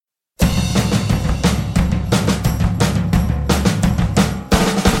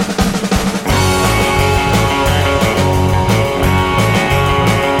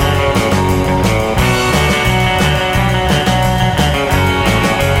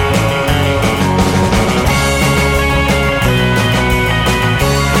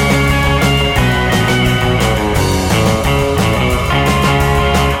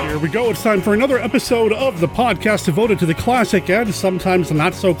it's time for another episode of the podcast devoted to the classic and sometimes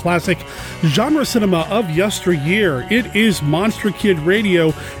not so classic genre cinema of yesteryear. It is Monster Kid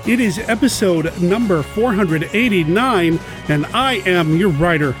Radio. It is episode number 489, and I am your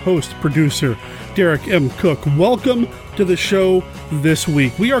writer, host, producer, Derek M. Cook. Welcome to the show this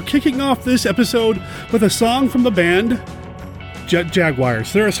week. We are kicking off this episode with a song from the band Jet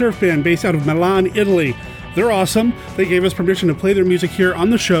Jaguars. They're a surf band based out of Milan, Italy. They're awesome. They gave us permission to play their music here on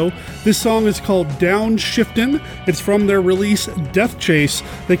the show. This song is called Downshiftin'. It's from their release Death Chase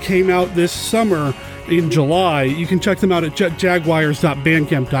that came out this summer in July. You can check them out at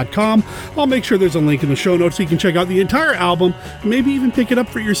jetjaguars.bandcamp.com. I'll make sure there's a link in the show notes so you can check out the entire album, maybe even pick it up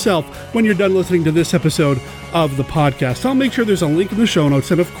for yourself when you're done listening to this episode of the podcast. I'll make sure there's a link in the show notes,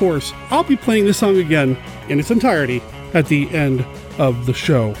 and of course, I'll be playing this song again in its entirety at the end of the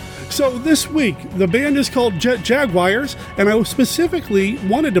show. So this week, the band is called Jet Jaguars, and I specifically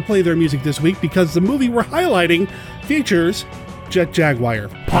wanted to play their music this week because the movie we're highlighting features Jet Jaguar.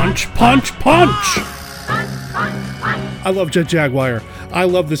 Punch, punch, punch! I love Jet Jaguar. I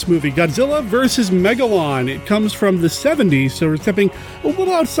love this movie. Godzilla vs. Megalon. It comes from the 70s, so we're stepping a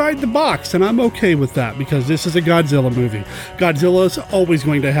little outside the box, and I'm okay with that because this is a Godzilla movie. Godzilla's always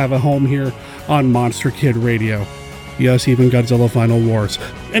going to have a home here on Monster Kid Radio. Yes, even Godzilla Final Wars.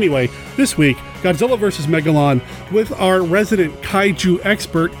 Anyway, this week, Godzilla vs. Megalon with our resident kaiju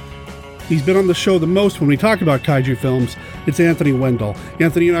expert. He's been on the show the most when we talk about kaiju films. It's Anthony Wendell.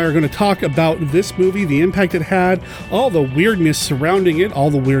 Anthony and I are going to talk about this movie, the impact it had, all the weirdness surrounding it,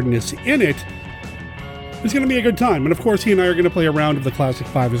 all the weirdness in it. It's going to be a good time. And of course, he and I are going to play a round of the Classic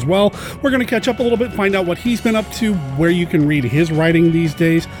 5 as well. We're going to catch up a little bit, find out what he's been up to, where you can read his writing these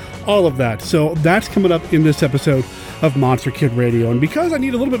days, all of that. So that's coming up in this episode of Monster Kid Radio. And because I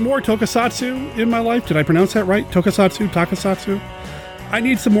need a little bit more tokusatsu in my life, did I pronounce that right? Takasatsu? I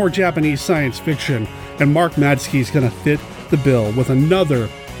need some more Japanese science fiction. And Mark Madsky's going to fit the bill with another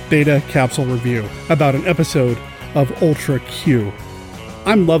Beta Capsule review about an episode of Ultra Q.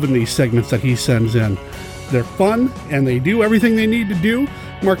 I'm loving these segments that he sends in. They're fun, and they do everything they need to do.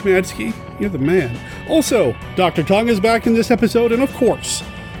 Mark Madsky, you're the man. Also, Dr. Tong is back in this episode, and of course,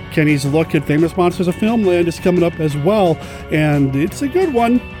 Kenny's look at famous monsters of filmland is coming up as well, and it's a good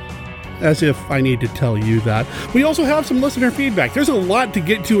one, as if I need to tell you that. We also have some listener feedback. There's a lot to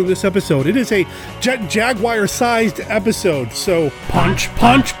get to in this episode. It is a Jet Jaguar-sized episode, so punch,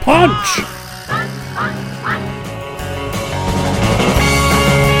 punch, punch!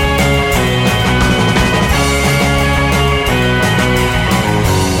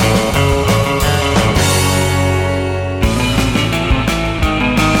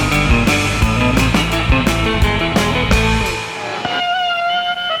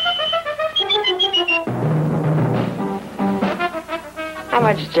 How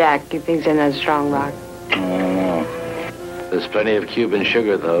much Jack do you think's in that strong rock? There's plenty of Cuban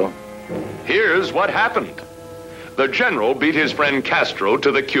sugar, though. Here's what happened. The general beat his friend Castro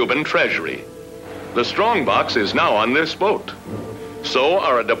to the Cuban treasury. The strongbox is now on this boat. So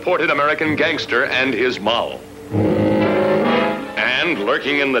are a deported American gangster and his moll. And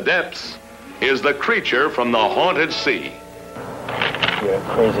lurking in the depths is the creature from the haunted sea. You're a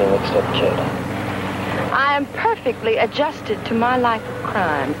crazy mixed-up kid. I am perfectly adjusted to my life of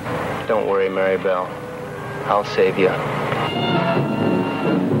crime. Don't worry, Mary Bell. I'll save you.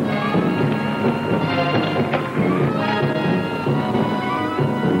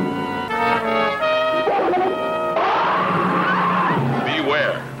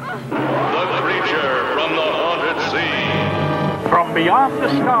 Beware. The creature from the haunted sea. From beyond the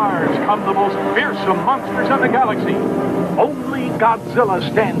stars come the most fearsome monsters in the galaxy. Only Godzilla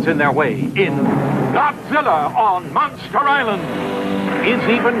stands in their way in Godzilla on Monster Island. Is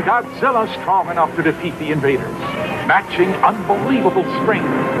even Godzilla strong enough to defeat the invaders? Matching unbelievable strength.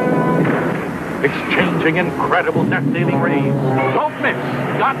 Exchanging incredible death-dealing rays. Don't miss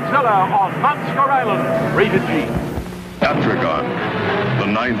Godzilla on Monster Island. Rated G. Atragon, the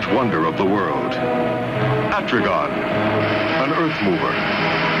ninth wonder of the world. Atragon, an earth mover.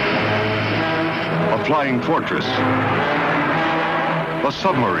 A flying fortress. A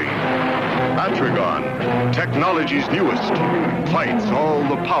submarine. Atragon, technology's newest, fights all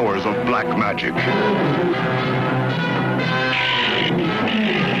the powers of black magic.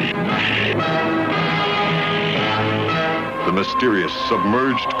 The mysterious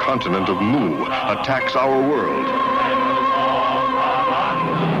submerged continent of Mu attacks our world.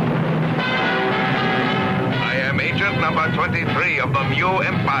 I am agent number 23 of the Mu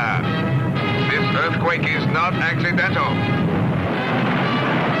Empire. This earthquake is not accidental.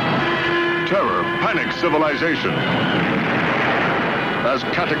 Terror panics civilization. as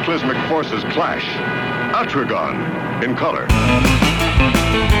cataclysmic forces clash. Atragon, in color.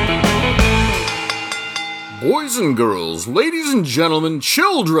 Boys and girls, ladies and gentlemen,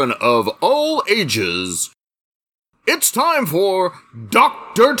 children of all ages, it's time for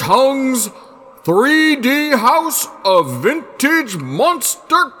Dr. Tongue's 3D House of Vintage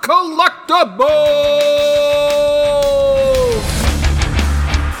Monster Collectibles!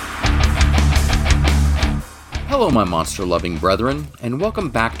 Hello, my monster-loving brethren, and welcome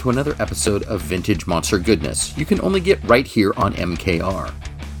back to another episode of Vintage Monster Goodness you can only get right here on MKR.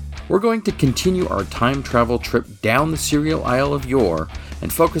 We're going to continue our time travel trip down the cereal aisle of yore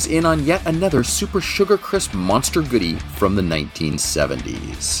and focus in on yet another Super Sugar Crisp monster goodie from the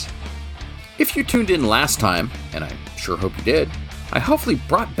 1970s. If you tuned in last time, and I sure hope you did, I hopefully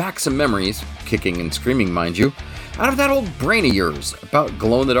brought back some memories, kicking and screaming mind you, out of that old brain of yours about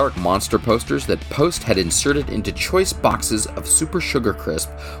glow-in-the-dark monster posters that Post had inserted into choice boxes of Super Sugar Crisp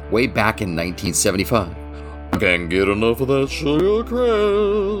way back in 1975. Can't get enough of that Sugar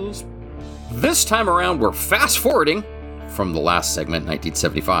Crisp. This time around, we're fast-forwarding from the last segment,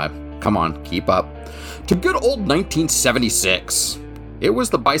 1975. Come on, keep up. To good old 1976. It was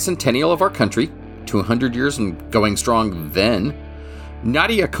the bicentennial of our country, 200 years and going strong then.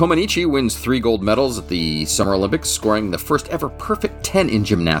 Nadia Comaneci wins 3 gold medals at the Summer Olympics, scoring the first ever perfect 10 in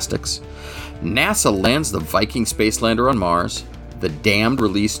gymnastics. NASA lands the Viking space lander on Mars. The Damned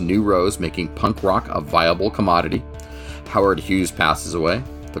release New Rose, making punk rock a viable commodity. Howard Hughes passes away.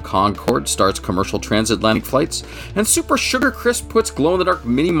 The Concorde starts commercial transatlantic flights. And Super Sugar Crisp puts glow-in-the-dark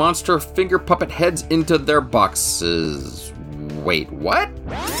mini monster finger puppet heads into their boxes. Wait, what?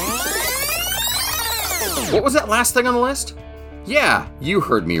 What was that last thing on the list? Yeah, you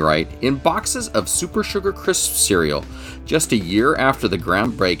heard me right. In boxes of Super Sugar Crisp cereal, just a year after the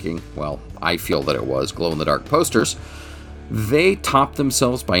groundbreaking, well, I feel that it was, glow-in-the-dark posters, they topped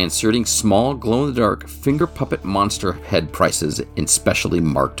themselves by inserting small glow-in-the-dark finger puppet monster head prices in specially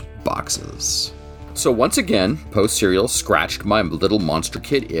marked boxes. So once again, Post Cereal scratched my little monster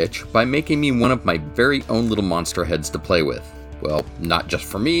kid itch by making me one of my very own little monster heads to play with. Well, not just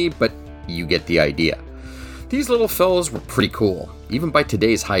for me, but you get the idea. These little fellows were pretty cool, even by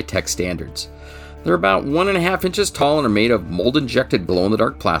today's high-tech standards. They're about 1.5 inches tall and are made of mold-injected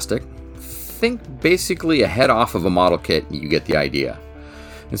glow-in-the-dark plastic. Think basically a head off of a model kit, you get the idea.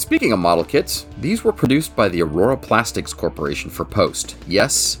 And speaking of model kits, these were produced by the Aurora Plastics Corporation for Post.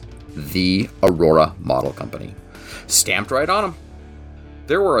 Yes, the Aurora Model Company. Stamped right on them.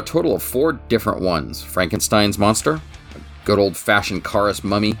 There were a total of 4 different ones: Frankenstein's monster, a good old-fashioned Karis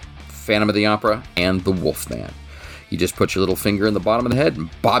mummy, Phantom of the Opera, and the Wolfman. You just put your little finger in the bottom of the head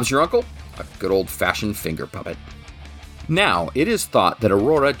and Bob's your uncle, a good old-fashioned finger puppet. Now, it is thought that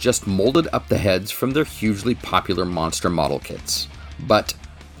Aurora just molded up the heads from their hugely popular monster model kits. But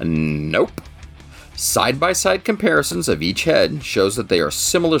nope. Side-by-side comparisons of each head shows that they are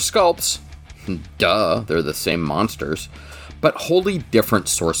similar sculpts. Duh, they're the same monsters, but wholly different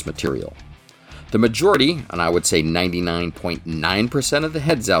source material. The majority, and I would say 99.9% of the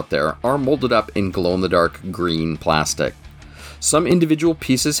heads out there, are molded up in glow-in-the-dark green plastic. Some individual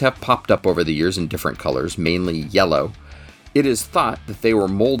pieces have popped up over the years in different colors, mainly yellow. It is thought that they were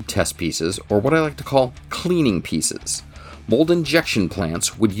mold test pieces, or what I like to call cleaning pieces. Mold injection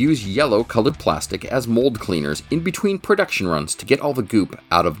plants would use yellow-colored plastic as mold cleaners in between production runs to get all the goop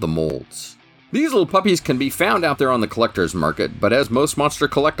out of the molds. These little puppies can be found out there on the collector's market, but as most monster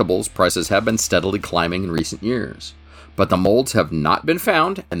collectibles, prices have been steadily climbing in recent years. But the molds have not been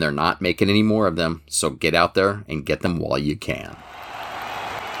found, and they're not making any more of them, so get out there and get them while you can.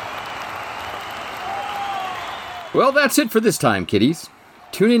 Well, that's it for this time, kiddies.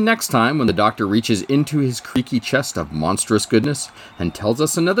 Tune in next time when the doctor reaches into his creaky chest of monstrous goodness and tells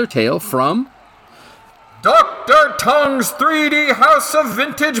us another tale from Dr. Tongue's 3D House of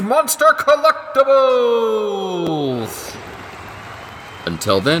Vintage Monster Collectibles!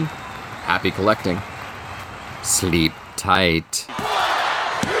 Until then, happy collecting. Sleep tight.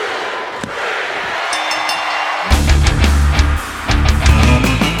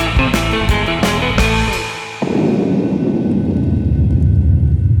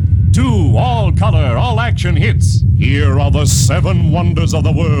 Two all-color, all-action hits. Here are the 7 wonders of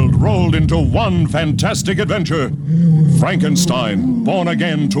the world rolled into one fantastic adventure. Frankenstein, born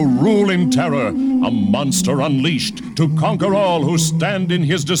again to rule in terror, a monster unleashed to conquer all who stand in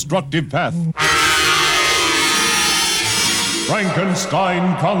his destructive path.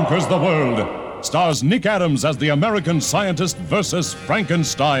 Frankenstein Conquers the World stars Nick Adams as the American scientist versus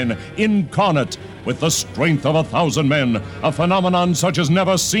Frankenstein incarnate with the strength of 1,000 men, a phenomenon such as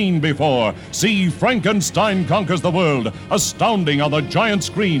never seen before. See Frankenstein Conquers the World, astounding on the giant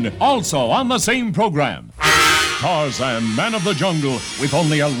screen, also on the same program. Tarzan, man of the jungle, with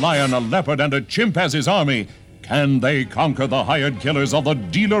only a lion, a leopard, and a chimp as his army. Can they conquer the hired killers of the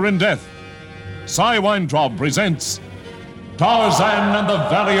Dealer in Death? Cy Weintraub presents Tarzan and the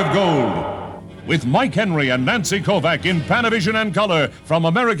Valley of Gold, with Mike Henry and Nancy Kovac in Panavision and color from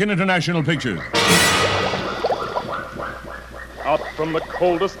American International Pictures. Out from the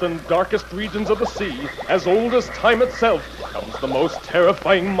coldest and darkest regions of the sea, as old as time itself, comes the most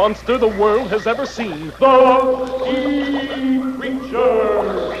terrifying monster the world has ever seen, the Sea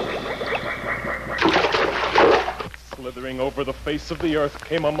Creature! Slithering over the face of the earth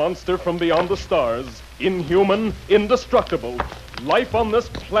came a monster from beyond the stars, inhuman, indestructible. Life on this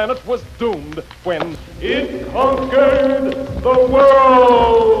planet was doomed when it conquered the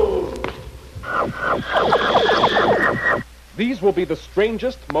world! These will be the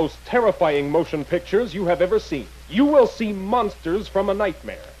strangest, most terrifying motion pictures you have ever seen. You will see monsters from a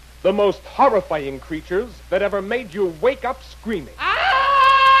nightmare. The most horrifying creatures that ever made you wake up screaming.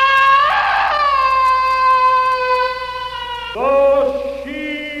 The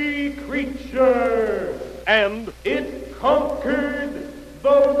She Creature! And it conquered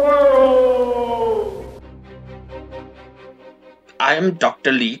the world! I am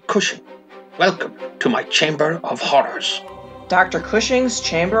Dr. Lee Cushing. Welcome to my Chamber of Horrors. Dr. Cushing's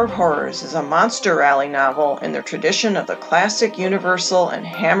Chamber of Horrors is a monster rally novel in the tradition of the classic Universal and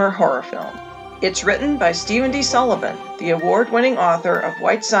Hammer horror film. It's written by Stephen D. Sullivan, the award-winning author of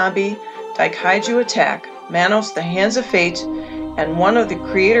White Zombie, Daikaiju Attack, Manos: The Hands of Fate, and one of the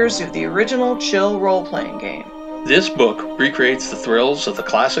creators of the original Chill role-playing game. This book recreates the thrills of the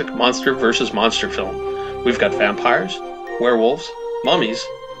classic monster versus monster film. We've got vampires, werewolves, mummies,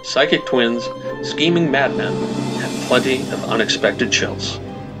 psychic twins, scheming madmen, and plenty of unexpected chills.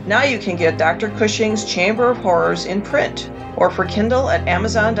 Now you can get Dr. Cushing's Chamber of Horrors in print, or for Kindle at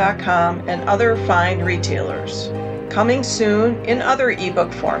Amazon.com and other fine retailers. Coming soon in other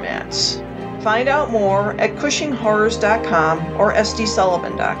ebook formats. Find out more at CushingHorrors.com or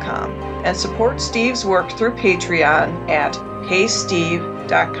SDSullivan.com, and support Steve's work through Patreon at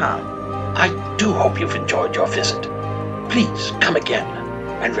HeySteve.com. I do hope you've enjoyed your visit. Please come again,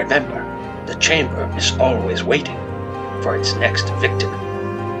 and remember, the chamber is always waiting for its next victim.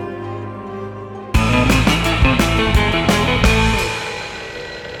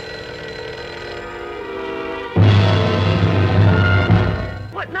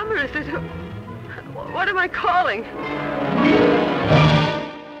 What number is it? What am I calling?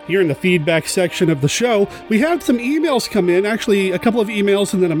 Here in the feedback section of the show, we had some emails come in, actually a couple of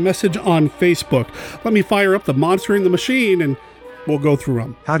emails and then a message on Facebook. Let me fire up the monster in the machine and we'll go through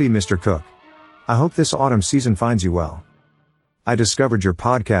them. Howdy, Mr. Cook. I hope this autumn season finds you well. I discovered your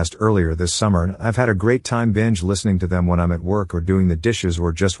podcast earlier this summer and I've had a great time binge listening to them when I'm at work or doing the dishes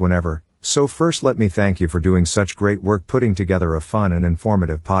or just whenever. So first let me thank you for doing such great work putting together a fun and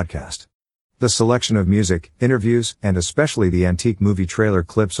informative podcast. The selection of music, interviews, and especially the antique movie trailer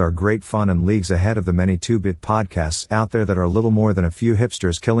clips are great fun and leagues ahead of the many 2-bit podcasts out there that are little more than a few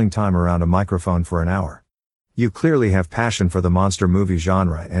hipsters killing time around a microphone for an hour. You clearly have passion for the monster movie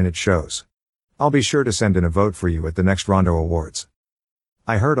genre and it shows. I'll be sure to send in a vote for you at the next Rondo Awards.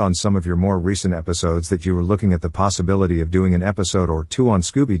 I heard on some of your more recent episodes that you were looking at the possibility of doing an episode or two on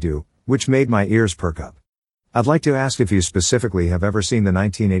Scooby-Doo, which made my ears perk up. I'd like to ask if you specifically have ever seen the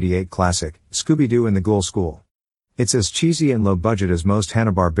 1988 classic, Scooby-Doo and the Ghoul School. It's as cheesy and low budget as most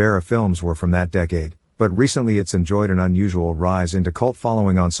Hanna-Barbera films were from that decade, but recently it's enjoyed an unusual rise into cult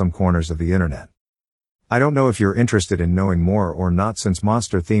following on some corners of the internet. I don't know if you're interested in knowing more or not since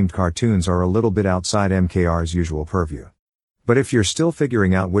monster-themed cartoons are a little bit outside MKR's usual purview. But if you're still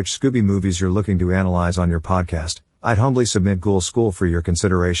figuring out which Scooby movies you're looking to analyze on your podcast, I'd humbly submit Ghoul School for your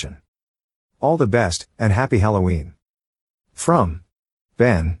consideration. All the best, and happy Halloween. From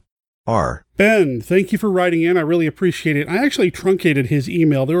Ben R. Ben, thank you for writing in. I really appreciate it. I actually truncated his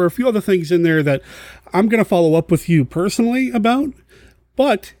email. There were a few other things in there that I'm going to follow up with you personally about,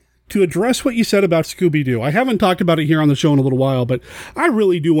 but to address what you said about Scooby-Doo. I haven't talked about it here on the show in a little while, but I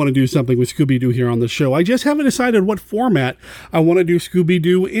really do want to do something with Scooby-Doo here on the show. I just haven't decided what format I want to do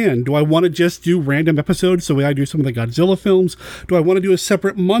Scooby-Doo in. Do I want to just do random episodes the way I do some of the Godzilla films? Do I want to do a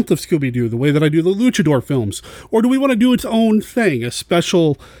separate month of Scooby-Doo the way that I do the Luchador films? Or do we want to do its own thing, a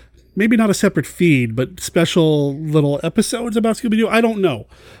special, maybe not a separate feed, but special little episodes about Scooby-Doo? I don't know.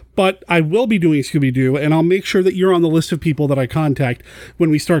 But I will be doing Scooby-Doo, and I'll make sure that you're on the list of people that I contact when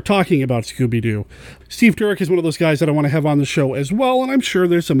we start talking about Scooby-Doo. Steve Turek is one of those guys that I want to have on the show as well, and I'm sure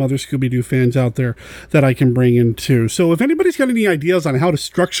there's some other Scooby-Doo fans out there that I can bring in too. So if anybody's got any ideas on how to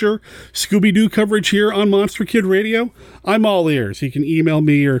structure Scooby-Doo coverage here on Monster Kid Radio, I'm all ears. You can email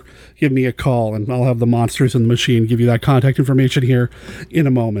me or give me a call, and I'll have the Monsters in the Machine give you that contact information here in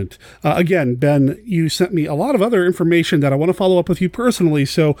a moment. Again, Ben, you sent me a lot of other information that I want to follow up with you personally,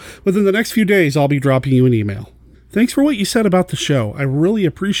 so within the next few days, I'll be dropping you an email. Thanks for what you said about the show. I really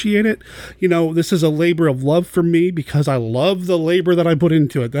appreciate it. You know, this is a labor of love for me because I love the labor that I put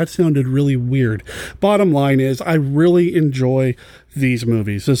into it. That sounded really weird. Bottom line is, I really enjoy these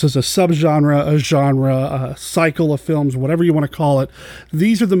movies. This is a subgenre, a genre, a cycle of films, whatever you want to call it.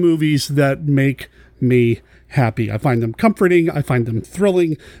 These are the movies that make me happy. I find them comforting. I find them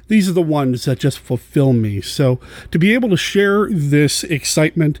thrilling. These are the ones that just fulfill me. So to be able to share this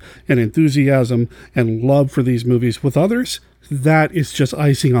excitement and enthusiasm and love for these movies with others, that is just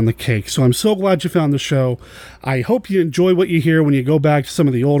icing on the cake. So I'm so glad you found the show. I hope you enjoy what you hear when you go back to some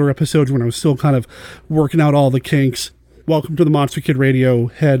of the older episodes when I was still kind of working out all the kinks. Welcome to the Monster Kid Radio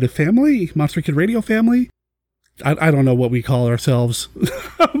head family, Monster Kid Radio family. I don't know what we call ourselves,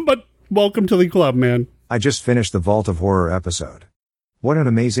 but welcome to the club, man. I just finished the Vault of Horror episode. What an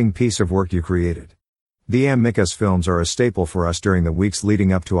amazing piece of work you created. The Amicus films are a staple for us during the weeks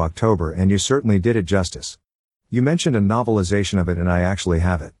leading up to October, and you certainly did it justice. You mentioned a novelization of it, and I actually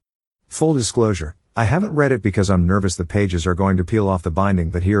have it. Full disclosure, I haven't read it because I'm nervous the pages are going to peel off the binding,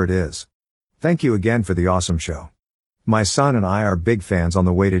 but here it is. Thank you again for the awesome show. My son and I are big fans on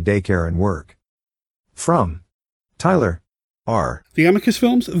the way to daycare and work. From Tyler R. The Amicus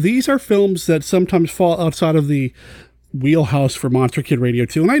films, these are films that sometimes fall outside of the wheelhouse for Monster Kid Radio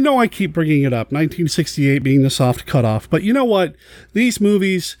 2. And I know I keep bringing it up, 1968 being the soft cutoff. But you know what? These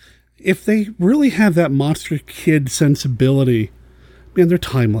movies, if they really have that Monster Kid sensibility, man, they're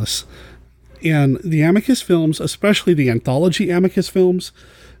timeless. And the Amicus films, especially the anthology Amicus films,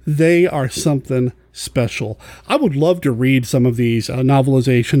 they are something special. I would love to read some of these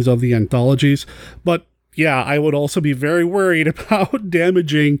novelizations of the anthologies, but yeah, I would also be very worried about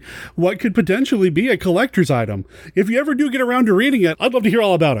damaging what could potentially be a collector's item. If you ever do get around to reading it, I'd love to hear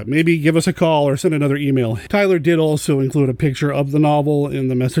all about it. Maybe give us a call or send another email. Tyler did also include a picture of the novel in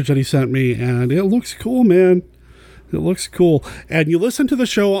the message that he sent me, and it looks cool, man. It looks cool. And you listen to the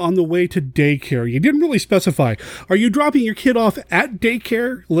show on the way to daycare. You didn't really specify. Are you dropping your kid off at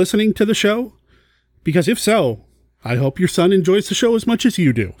daycare listening to the show? Because if so, I hope your son enjoys the show as much as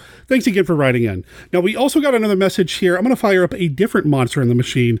you do. Thanks again for writing in. Now, we also got another message here. I'm going to fire up a different Monster in the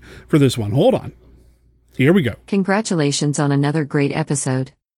Machine for this one. Hold on. Here we go. Congratulations on another great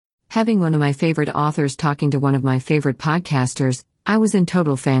episode. Having one of my favorite authors talking to one of my favorite podcasters, I was in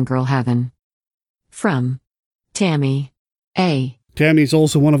total fangirl heaven. From Tammy A. Tammy's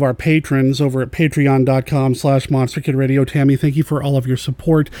also one of our patrons over at patreon.com/MonsterKidRadio. Tammy, thank you for all of your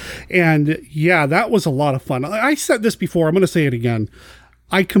support. And yeah, that was a lot of fun. I said this before, I'm going to say it again.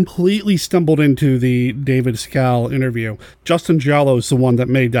 I completely stumbled into the David Scal interview. Justin Giallo is the one that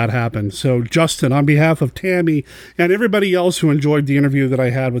made that happen. So Justin, on behalf of Tammy and everybody else who enjoyed the interview that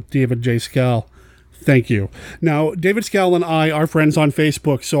I had with David J. Scal, thank you. Now, David Scal and I are friends on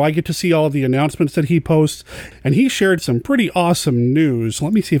Facebook, so I get to see all of the announcements that he posts, and he shared some pretty awesome news.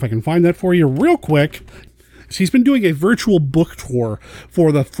 Let me see if I can find that for you real quick. So he's been doing a virtual book tour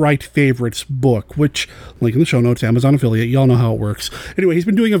for the Fright Favorites book, which, link in the show notes, Amazon affiliate, y'all know how it works. Anyway, he's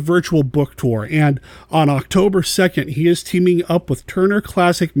been doing a virtual book tour, and on October 2nd, he is teaming up with Turner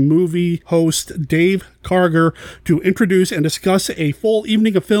Classic Movie host Dave Karger to introduce and discuss a full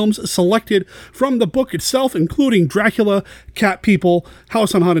evening of films selected from the book itself, including Dracula, Cat People,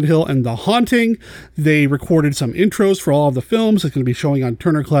 House on Haunted Hill, and The Haunting. They recorded some intros for all of the films. It's going to be showing on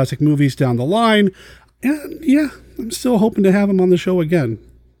Turner Classic Movies down the line. And yeah, I'm still hoping to have him on the show again.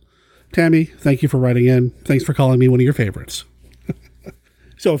 Tammy, thank you for writing in. Thanks for calling me one of your favorites.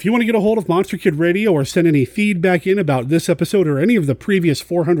 So if you want to get a hold of Monster Kid Radio or send any feedback in about this episode or any of the previous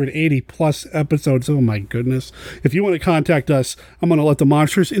 480 plus episodes, oh my goodness. If you want to contact us, I'm going to let the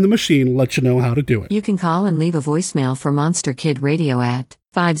Monsters in the Machine let you know how to do it. You can call and leave a voicemail for Monster Kid Radio at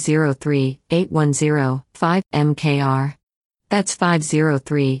 503-810-5MKR. That's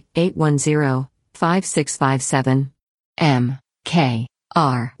 503-810-5657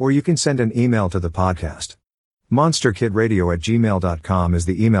 MKR. Or you can send an email to the podcast. monsterkidradio@gmail.com is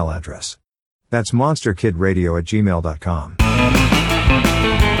the email address. That's monsterkidradio@gmail.com.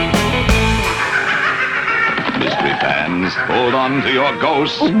 mystery fans, hold on to your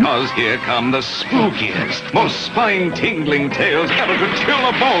ghosts, cause here come the spookiest, most spine-tingling tales ever to chill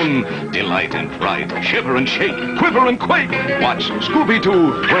a bone. Delight and fright, shiver and shake, quiver and quake. Watch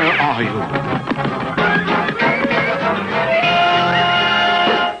Scooby-Doo, Where Are You?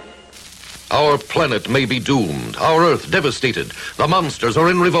 Our planet may be doomed, our Earth devastated. The monsters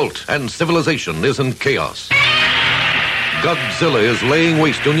are in revolt, and civilization is in chaos. Godzilla is laying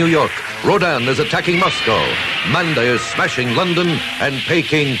waste to New York. Rodan is attacking Moscow. Manda is smashing London, and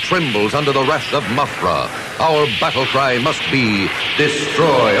Peking trembles under the wrath of Mothra. Our battle cry must be,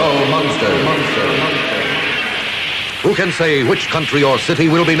 destroy all monsters. Who can say which country or city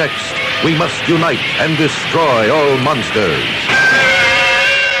will be next? We must unite and destroy all monsters.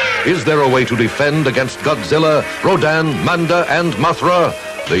 Is there a way to defend against Godzilla, Rodan, Manda, and Mothra?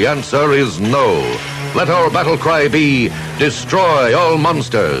 The answer is no. Let our battle cry be, destroy all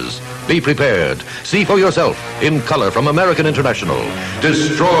monsters. Be prepared. See for yourself, in color from American International.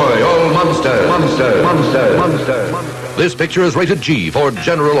 Destroy all monsters. Monsters. This picture is rated G for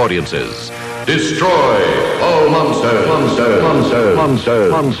general audiences. Destroy all monsters.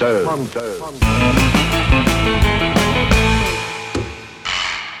 Monsters.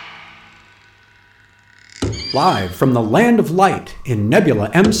 Live from the Land of Light in Nebula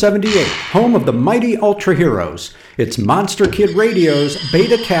M78, home of the mighty Ultra Heroes, it's Monster Kid Radio's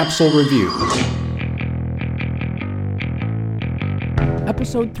Beta Capsule Review.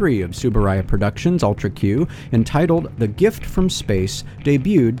 Episode 3 of Tsuburaya Productions' Ultra Q, entitled The Gift from Space,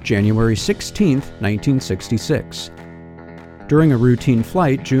 debuted January 16, 1966. During a routine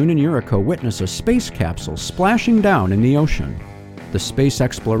flight, June and Yuriko witness a space capsule splashing down in the ocean. The Space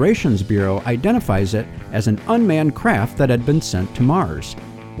Explorations Bureau identifies it as an unmanned craft that had been sent to Mars.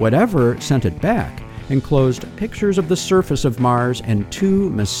 Whatever sent it back enclosed pictures of the surface of Mars and 2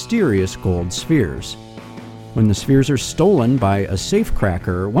 mysterious gold spheres. When the spheres are stolen by a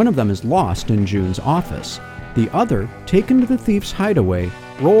safecracker, one of them is lost in June's office. The other, taken to the thief's hideaway,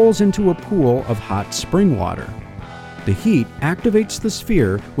 rolls into a pool of hot spring water. The heat activates the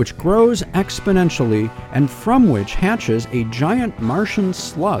sphere, which grows exponentially and from which hatches a giant Martian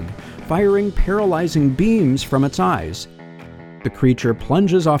slug, firing paralyzing beams from its eyes. The creature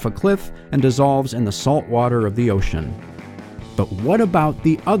plunges off a cliff and dissolves in the salt water of the ocean. But what about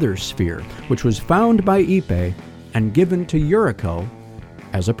the other sphere, which was found by Ippei and given to Yuriko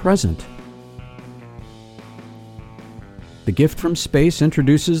as a present? The Gift from Space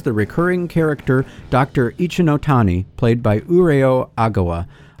introduces the recurring character Dr. Ichinotani, played by Ureo Agawa,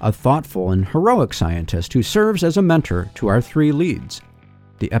 a thoughtful and heroic scientist who serves as a mentor to our 3 leads.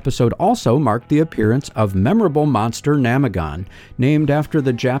 The episode also marked the appearance of memorable monster Namagon, named after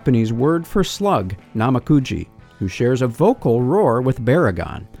the Japanese word for slug, Namakuji, who shares a vocal roar with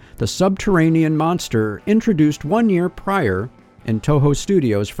Baragon, the subterranean monster introduced 1 year prior in Toho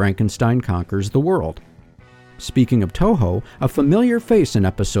Studios' Frankenstein Conquers the World. Speaking of Toho, a familiar face in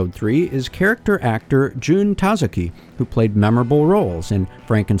Episode 3 is character actor Jun Tazuki, who played memorable roles in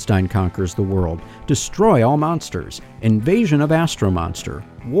Frankenstein Conquers the World, Destroy All Monsters, Invasion of Astro Monster,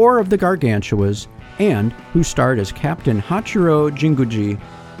 War of the Gargantuas, and who starred as Captain Hachiro Jinguji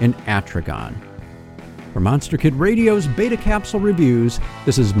in Atragon. For Monster Kid Radio's Beta Capsule Reviews,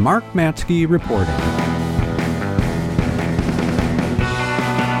 this is Mark Matsky reporting.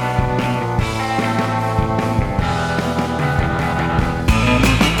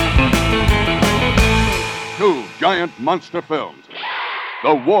 Giant monster films,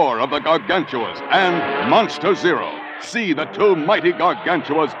 The War of the Gargantuas and Monster Zero. See the 2 mighty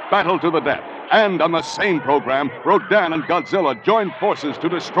Gargantuas battle to the death. And on the same program, Rodan and Godzilla join forces to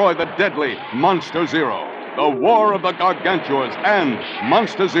destroy the deadly Monster Zero. The War of the Gargantuas and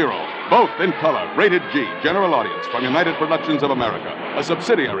Monster Zero. Both in color, rated G, general audience from United Productions of America, a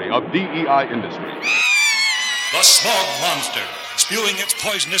subsidiary of DEI Industries. The Smog Monster, spewing its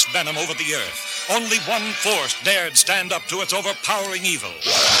poisonous venom over the earth. Only one force dared stand up to its overpowering evil.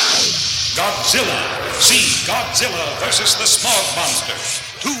 Godzilla. See Godzilla versus the Smog Monster.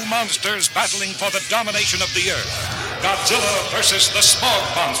 2 monsters battling for the domination of the earth. Godzilla versus the Smog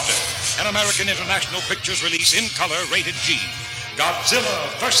Monster. An American International Pictures release in color, rated G. Godzilla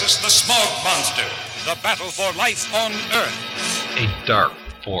versus the Smog Monster. The battle for life on Earth. A dark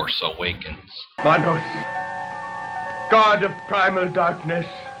force awakens. Manos, God of primal darkness,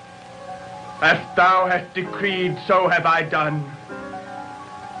 as thou hast decreed, so have I done.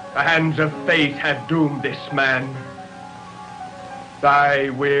 The hands of fate have doomed this man.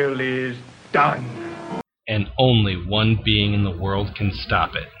 Thy will is done. And only one being in the world can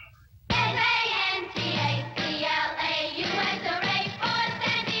stop it.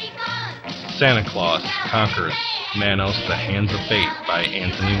 Santa Claus Conquers Manos, The Hands of Fate by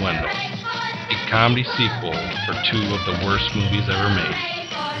Anthony Wendell. A comedy sequel for two of the worst movies ever made.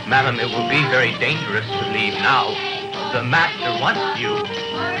 Madam, it will be very dangerous to leave now. The master wants you.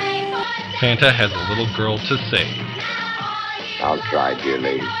 Santa has a little girl to save. I'll try, dear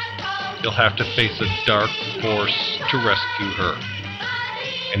lady. He'll have to face a dark force to rescue her.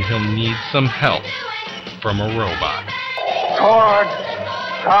 And he'll need some help from a robot. Cord,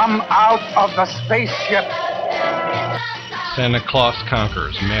 come out of the spaceship. Santa Claus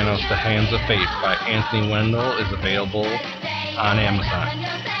Conquers Manos, The Hands of Fate by Anthony Wendell is available on Amazon.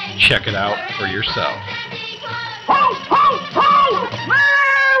 Check it out for yourself. Ho, ho, ho!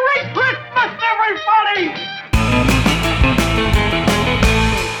 Merry Christmas, everybody!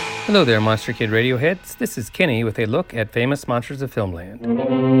 Hello there, Monster Kid Radio heads. This is Kenny with a look at famous monsters of Filmland.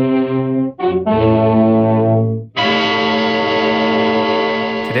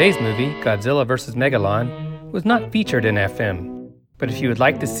 Today's movie, Godzilla vs. Megalon, was not featured in FM. But if you would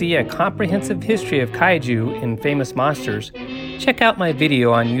like to see a comprehensive history of kaiju in famous monsters, check out my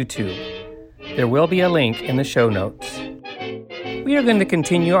video on YouTube. There will be a link in the show notes. We are going to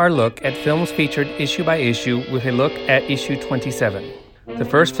continue our look at films featured issue by issue with a look at issue 27. The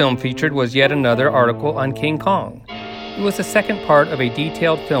first film featured was yet another article on King Kong. It was the second part of a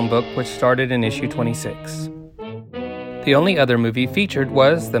detailed film book which started in issue 26. The only other movie featured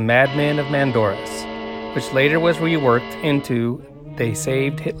was The Madman of Mandoras, which later was reworked into They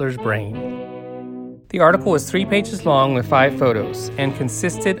Saved Hitler's Brain. The article was 3 pages long with 5 photos and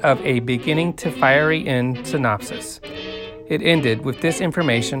consisted of a beginning to fiery end synopsis. It ended with this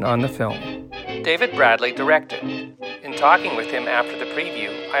information on the film. David Bradley directed. In talking with him after the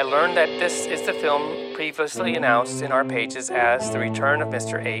preview, I learned that this is the film previously announced in our pages as The Return of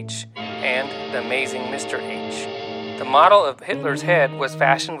Mr. H and The Amazing Mr. H. The model of Hitler's head was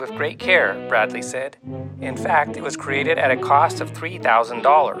fashioned with great care, Bradley said. In fact, it was created at a cost of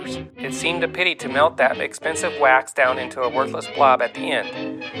 $3,000. It seemed a pity to melt that expensive wax down into a worthless blob at the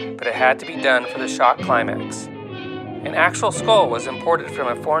end, but it had to be done for the shock climax. An actual skull was imported from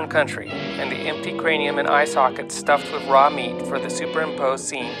a foreign country, and the empty cranium and eye sockets stuffed with raw meat for the superimposed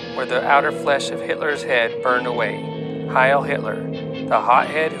scene where the outer flesh of Hitler's head burned away. Heil Hitler, the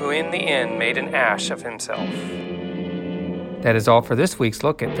hothead who in the end made an ash of himself. That is all for this week's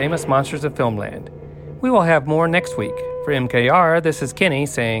look at famous monsters of Filmland. We will have more next week. For MKR, this is Kenny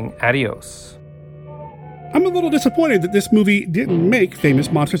saying adios. I'm a little disappointed that this movie didn't make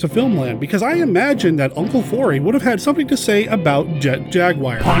Famous Monsters of Filmland, because I imagined that Uncle Forey would have had something to say about Jet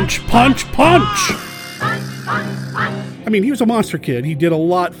Jaguar. Punch, punch, punch! I mean, he was a monster kid. He did a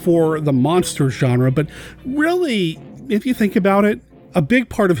lot for the monster genre, but really, if you think about it, a big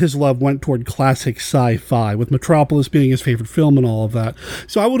part of his love went toward classic sci-fi, with Metropolis being his favorite film and all of that.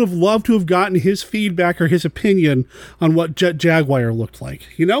 So I would have loved to have gotten his feedback or his opinion on what Jet Jaguar looked like.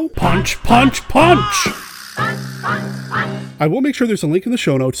 You know? Punch, punch, punch! I will make sure there's a link in the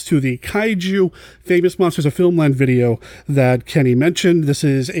show notes to the Kaiju Famous Monsters of Filmland video that Kenny mentioned. This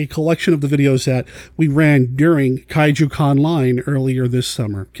is a collection of the videos that we ran during Kaiju Con Line earlier this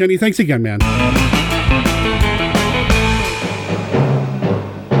summer. Kenny, thanks again, man.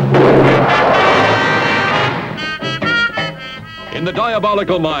 In the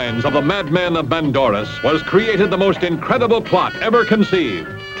diabolical minds of the madman of Mandoras was created the most incredible plot ever conceived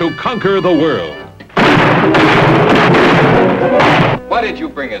to conquer the world. Why did you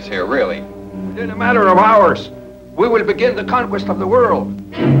bring us here, really? In a matter of hours, we will begin the conquest of the world.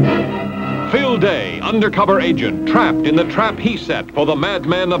 Phil Day, undercover agent, trapped in the trap he set for the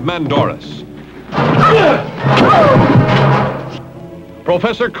madman of Mandoras.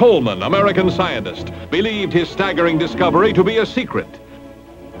 Professor Coleman, American scientist, believed his staggering discovery to be a secret.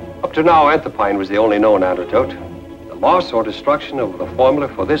 Up to now, anthraquinone was the only known antidote. The loss or destruction of the formula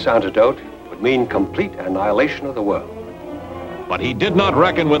for this antidote would mean complete annihilation of the world. But he did not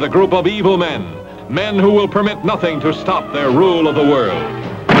reckon with a group of evil men, men who will permit nothing to stop their rule of the world.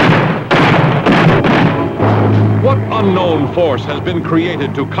 What unknown force has been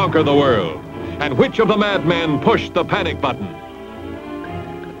created to conquer the world? And which of the madmen pushed the panic button?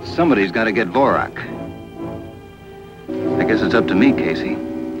 Somebody's got to get Vorak. I guess it's up to me, Casey.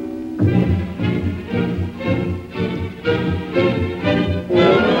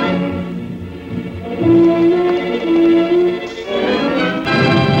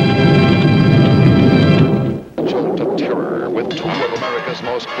 Jolt of terror with two of America's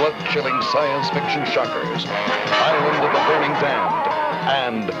most blood-chilling science fiction shockers, Island of the Burning Damned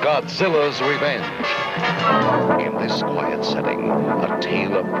and Godzilla's Revenge. In this quiet setting, a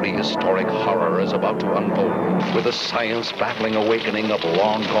tale of prehistoric horror is about to unfold, with the science-battling awakening of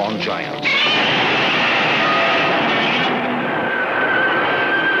long-gone giants.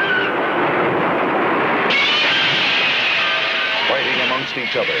 Fighting amongst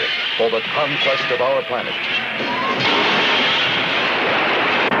each other for the conquest of our planet.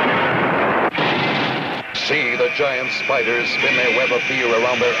 See the giant spiders spin their web of fear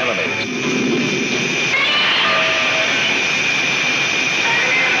around their enemies.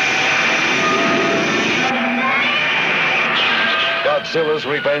 Godzilla's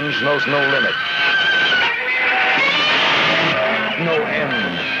revenge knows no limit. No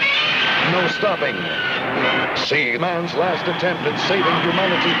end. No stopping. See man's last attempt at saving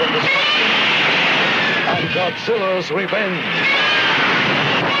humanity from destruction. And Godzilla's revenge.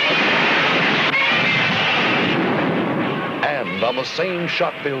 And on the same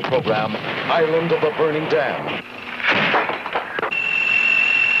shot-filled program, Island of the Burning Dam.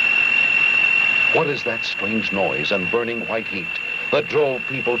 What is that strange noise and burning white heat that drove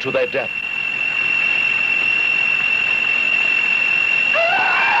people to their death?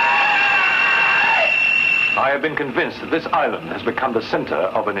 I have been convinced that this island has become the center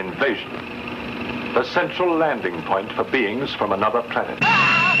of an invasion. The central landing point for beings from another planet.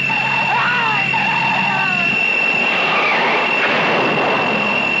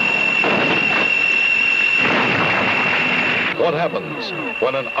 What happens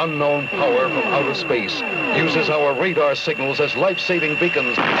when an unknown power from outer space uses our radar signals as life-saving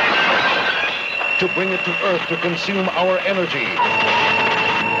beacons to bring it to Earth to consume our energy?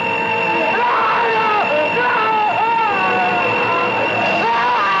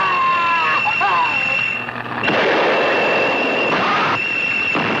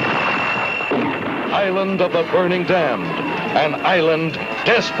 Island of the Burning Damned, an island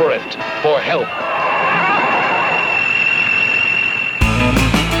desperate for help.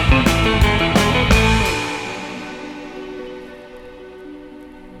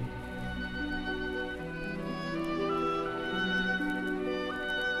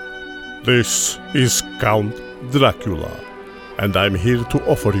 This is Count Dracula, and I'm here to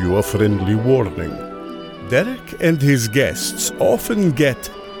offer you a friendly warning. Derek and his guests often get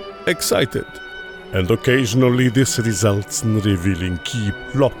excited, and occasionally this results in revealing key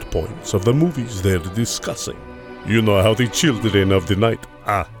plot points of the movies they're discussing. You know how the children of the night,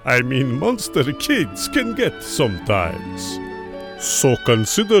 monster kids, can get sometimes. So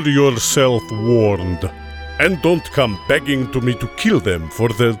consider yourself warned. And don't come begging to me to kill them for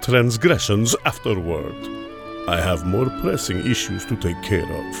their transgressions afterward. I have more pressing issues to take care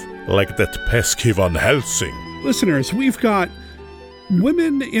of, like that pesky Van Helsing. Listeners, we've got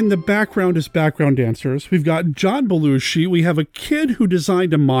women in the background as background dancers. We've got John Belushi. We have a kid who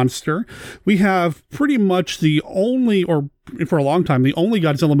designed a monster. We have pretty much the only, or for a long time, the only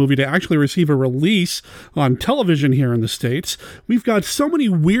Godzilla movie to actually receive a release on television here in the States. We've got so many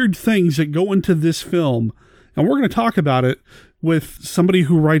weird things that go into this film, and we're going to talk about it with somebody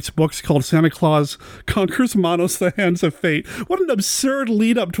who writes books called Santa Claus Conquers Manos, the Hands of Fate. What an absurd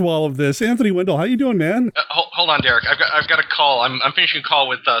lead up to all of this. Anthony Wendell, how you doing, man? Hold on, Derek. I've got a call. I'm finishing a call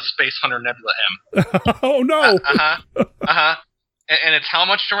with Space Hunter Nebula M. Oh, no. And it's how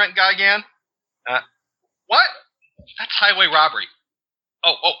much to rent Gigan? What? That's highway robbery.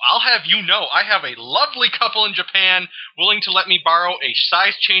 Oh, I'll have you know, I have a lovely couple in Japan willing to let me borrow a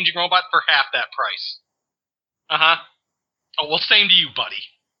size-changing robot for half that price. Oh, well, same to you, buddy.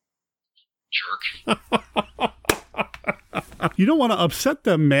 Jerk. You don't want to upset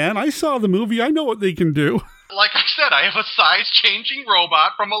them, man. I saw the movie. I know what they can do. Like I said, I have a size-changing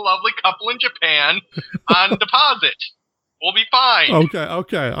robot from a lovely couple in Japan on deposit. We'll be fine.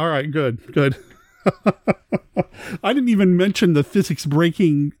 Okay. All right, good. I didn't even mention the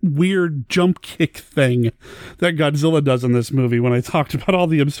physics-breaking weird jump kick thing that Godzilla does in this movie when I talked about all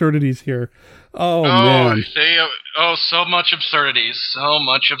the absurdities here. Oh man. So much absurdities.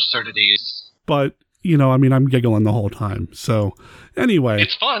 But, I'm giggling the whole time. So, anyway.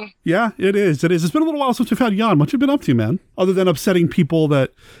 It's fun. Yeah, it is. It's been a little while since we've had Jan. What you been up to, man? Other than upsetting people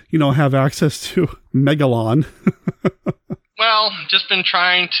that, have access to Megalon. Well, just been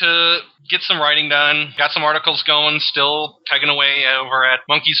trying to get some writing done. Got some articles going, still pegging away over at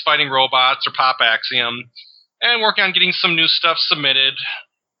Monkeys Fighting Robots or Pop Axiom. And working on getting some new stuff submitted.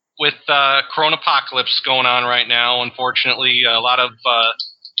 With Coronapocalypse going on right now, unfortunately, a lot of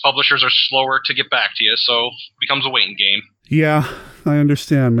publishers are slower to get back to you, so it becomes a waiting game. Yeah, I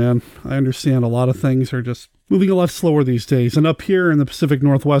understand, man. I understand. A lot of things are just moving a lot slower these days. And up here in the Pacific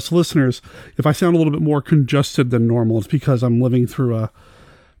Northwest, listeners, if I sound a little bit more congested than normal, it's because I'm living through a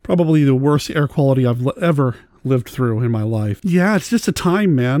Probably the worst air quality I've ever lived through in my life. Yeah, it's just a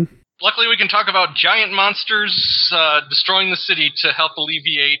time, man. Luckily, we can talk about giant monsters destroying the city to help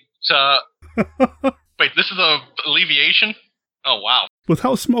alleviate... Wait, this is a alleviation? Oh, wow. With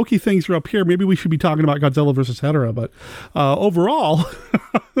how smoky things are up here, maybe we should be talking about Godzilla versus Hedorah, but overall,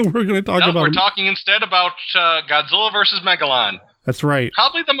 we're going to talk about... We're talking instead about Godzilla versus Megalon. That's right.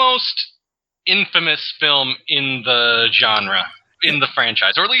 Probably the most infamous film in the genre, in the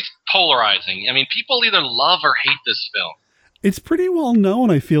franchise, or at least polarizing. I mean, people either love or hate this film. It's pretty well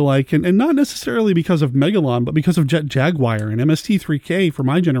known, I feel like, and not necessarily because of Megalon, but because of Jet Jaguar and MST3K for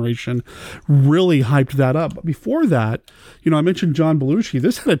my generation really hyped that up. But before that, I mentioned John Belushi.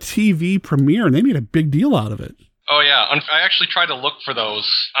 This had a TV premiere, and they made a big deal out of it. Oh, yeah. I actually tried to look for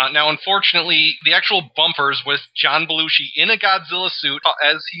those. Now, unfortunately, the actual bumpers with John Belushi in a Godzilla suit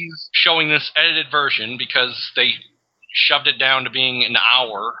as he's showing this edited version, because they shoved it down to being an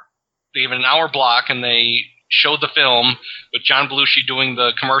hour. They gave it an hour block, and they showed the film with John Belushi doing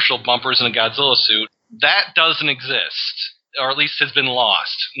the commercial bumpers in a Godzilla suit. That doesn't exist, or at least has been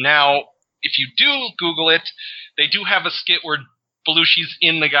lost. Now, if you do Google it, they do have a skit where Belushi's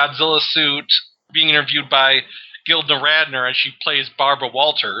in the Godzilla suit being interviewed by Gilda Radner as she plays Barbara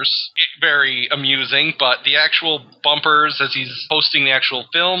Walters. Very amusing, but the actual bumpers as he's posting the actual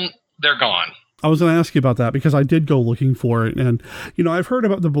film, they're gone. I was going to ask you about that because I did go looking for it, and I've heard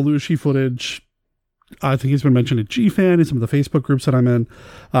about the Belushi footage. I think he's been mentioned at GFan and some of the Facebook groups that I'm in.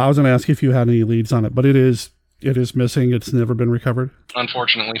 I was going to ask if you had any leads on it, but it is missing. It's never been recovered.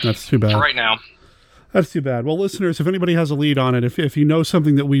 Unfortunately. That's too bad. For right now. That's too bad. Well, listeners, if anybody has a lead on it, if you know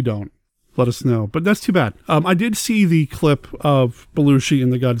something that we don't, let us know. But that's too bad. I did see the clip of Belushi in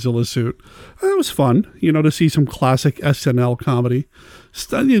the Godzilla suit. It was fun, to see some classic SNL comedy.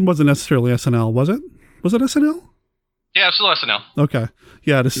 It wasn't necessarily SNL, was it? Was it SNL? Yeah, it's still SNL. Okay.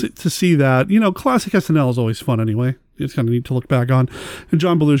 Yeah, to see that, classic SNL is always fun anyway. It's kind of neat to look back on. And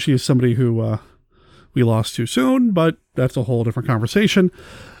John Belushi is somebody who we lost too soon, but that's a whole different conversation.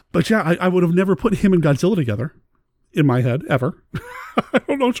 But yeah, I would have never put him and Godzilla together in my head, ever. I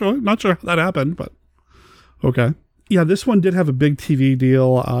don't know, not sure how that happened, but okay. Yeah, this one did have a big TV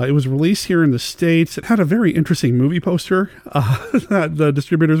deal. It was released here in the States. It had a very interesting movie poster that the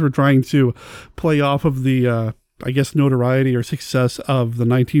distributors were trying to play off of the... notoriety or success of the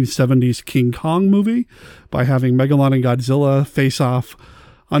 1970s King Kong movie by having Megalon and Godzilla face off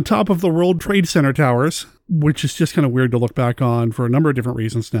on top of the World Trade Center towers, which is just kind of weird to look back on for a number of different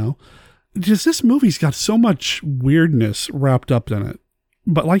reasons now. Just this movie's got so much weirdness wrapped up in it.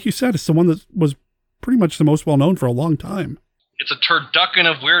 But like you said, it's the one that was pretty much the most well-known for a long time. It's a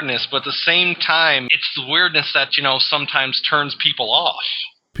turducken of weirdness, but at the same time, it's the weirdness that, sometimes turns people off.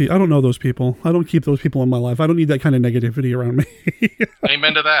 I don't know those people. I don't keep those people in my life. I don't need that kind of negativity around me.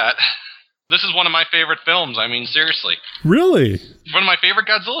 Amen to that. This is one of my favorite films. I mean, seriously. Really? One of my favorite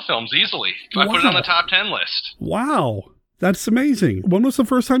Godzilla films, easily. Wow. I put it on the top 10 list. Wow. That's amazing. When was the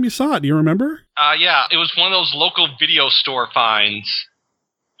first time you saw it? Do you remember? Yeah. It was one of those local video store finds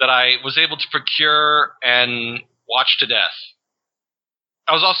that I was able to procure and watch to death.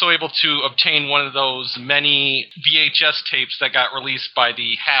 I was also able to obtain one of those many VHS tapes that got released by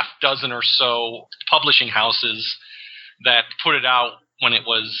the half dozen or so publishing houses that put it out when it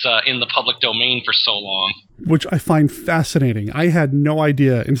was in the public domain for so long. Which I find fascinating. I had no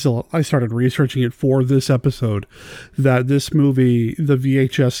idea until I started researching it for this episode that this movie, the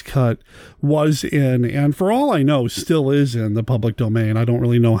VHS cut, was in, and for all I know, still is in the public domain. I don't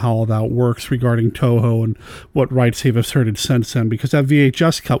really know how all that works regarding Toho and what rights they've asserted since then, because that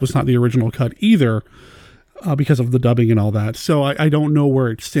VHS cut was not the original cut either, because of the dubbing and all that. So I don't know where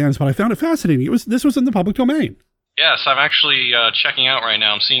it stands, but I found it fascinating. This was in the public domain. Yes, I'm actually checking out right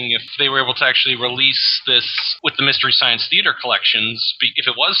now. I'm seeing if they were able to actually release this with the Mystery Science Theater collections, if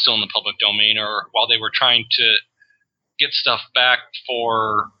it was still in the public domain, or while they were trying to get stuff back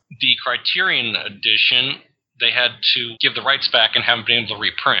for the Criterion edition, they had to give the rights back and haven't been able to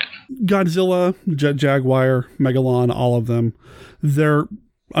reprint. Godzilla, Jet Jaguar, Megalon, all of them, they're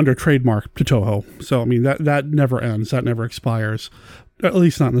under trademark to Toho. So, I mean, that never ends. That never expires. At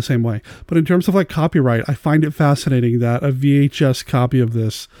least not in the same way. But in terms of copyright, I find it fascinating that a VHS copy of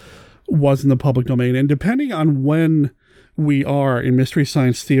this was in the public domain. And depending on when we are in Mystery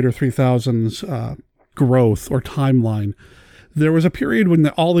Science Theater 3000's growth or timeline, there was a period when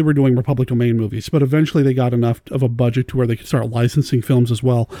all they were doing were public domain movies, but eventually they got enough of a budget to where they could start licensing films as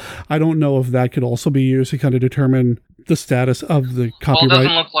well. I don't know if that could also be used to kind of determine the status of the copyright. Well, it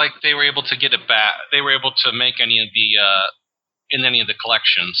doesn't look like they were able to get it back. They were able to make any of the... in any of the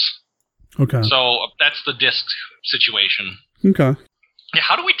collections. Okay. So that's the disc situation. Okay. Yeah,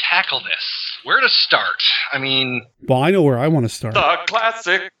 how do we tackle this? Where to start? I mean... Well, I know where I want to start. The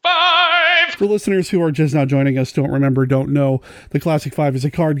Classic Five! For listeners who are just now joining us, don't remember, don't know, the Classic Five is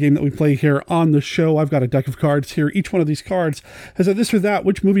a card game that we play here on the show. I've got a deck of cards here. Each one of these cards has a this or that,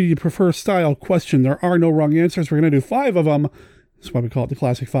 which movie do you prefer style question. There are no wrong answers. We're going to do 5 of them. That's why we call it the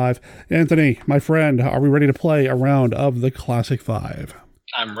Classic Five. Anthony, my friend, are we ready to play a round of the Classic Five?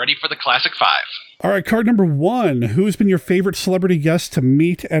 I'm ready for the Classic Five. All right, card number 1. Who's been your favorite celebrity guest to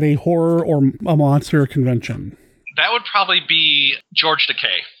meet at a horror or a monster convention? That would probably be George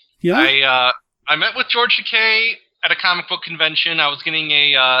Takei. Yeah? I met with George Takei at a comic book convention. I was getting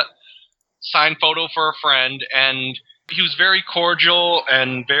a signed photo for a friend, and he was very cordial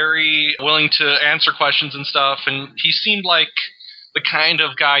and very willing to answer questions and stuff, and he seemed like the kind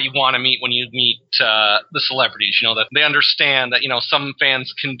of guy you want to meet when you meet the celebrities, that they understand that, some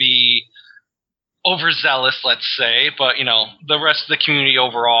fans can be overzealous, let's say, but, the rest of the community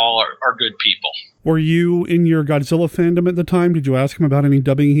overall are good people. Were you in your Godzilla fandom at the time? Did you ask him about any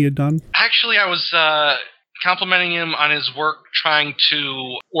dubbing he had done? Actually, I was complimenting him on his work trying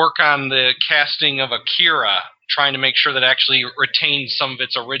to work on the casting of Akira, trying to make sure that it actually retains some of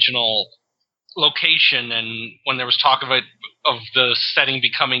its original location, and when there was talk of the setting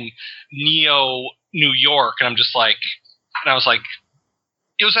becoming Neo New York, and I was like,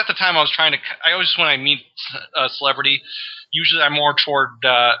 it was at the time I always, when I meet a celebrity, usually I'm more toward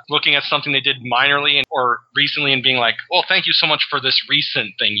looking at something they did minorly or recently and being like, well, thank you so much for this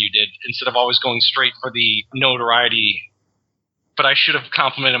recent thing you did, instead of always going straight for the notoriety. But I should have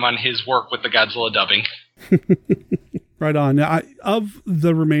complimented him on his work with the Godzilla dubbing. Right on. Now, of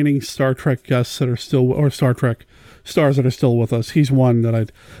the remaining Star Trek guests that are still, or Star Trek stars that are still with us, he's one that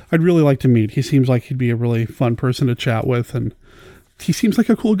I'd really like to meet. He seems like he'd be a really fun person to chat with, and he seems like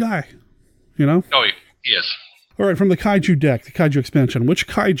a cool guy, Oh, he is. All right, from the Kaiju deck, the Kaiju expansion, which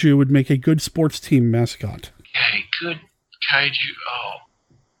Kaiju would make a good sports team mascot? Okay, good Kaiju. Oh.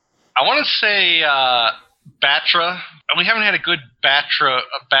 I want to say Batra. We haven't had a good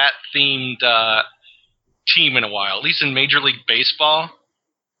bat-themed team in a while, at least in Major League Baseball.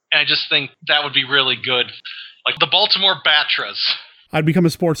 And I just think that would be really good. Like the Baltimore Batras. I'd become a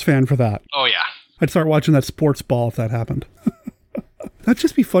sports fan for that. Oh, yeah. I'd start watching that sports ball if that happened. That'd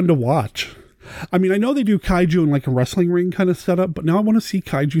just be fun to watch. I mean, I know they do Kaiju in like a wrestling ring kind of setup, but now I want to see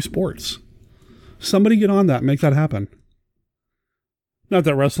Kaiju sports. Somebody get on that and make that happen. Not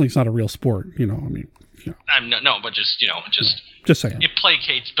that wrestling's not a real sport, No, but just saying. It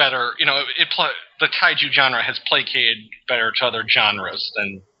placates better, the Kaiju genre has placated better to other genres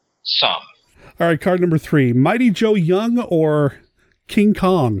than some. All right, card number 3, Mighty Joe Young or King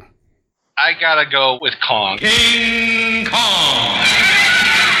Kong? I gotta go with Kong. King Kong!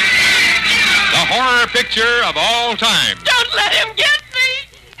 The horror picture of all time. Don't let him get me!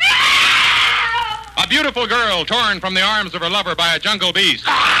 A beautiful girl torn from the arms of her lover by a jungle beast.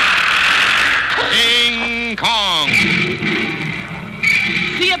 King Kong!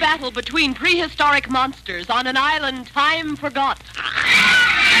 See a battle between prehistoric monsters on an island time forgot.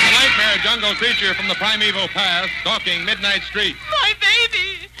 A nightmare jungle creature from the primeval past stalking midnight streets. My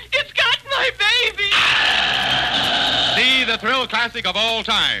baby! It's got my baby! See the thrill classic of all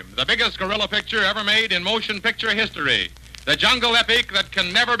time, the biggest gorilla picture ever made in motion picture history. The jungle epic that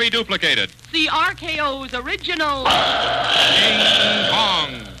can never be duplicated. See RKO's original... King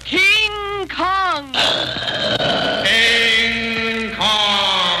Kong! King Kong! King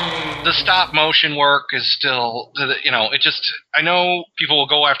Kong! The stop motion work is still, I know people will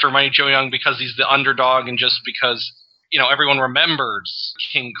go after Mighty Joe Young because he's the underdog and just because, everyone remembers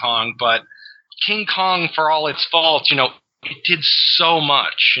King Kong, but King Kong, for all its faults, it did so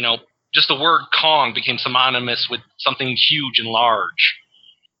much, just the word Kong became synonymous with something huge and large.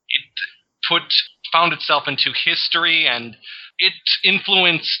 It found itself into history, and it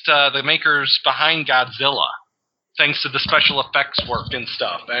influenced the makers behind Godzilla, thanks to the special effects work and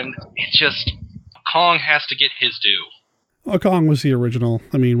stuff. And Kong has to get his due. Well, Kong was the original,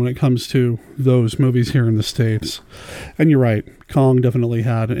 when it comes to those movies here in the States. And you're right, Kong definitely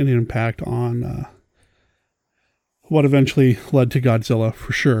had an impact on what eventually led to Godzilla,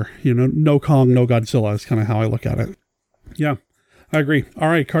 for sure. No Kong, no Godzilla is kind of how I look at it. Yeah, I agree. All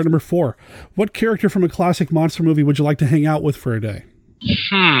right, card number 4. What character from a classic monster movie would you like to hang out with for a day?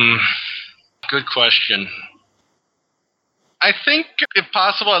 Good question. I think, if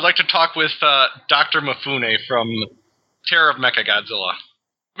possible, I'd like to talk with Dr. Mifune from Terror of Mechagodzilla.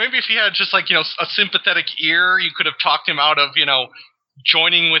 Maybe if he had just a sympathetic ear, you could have talked him out of,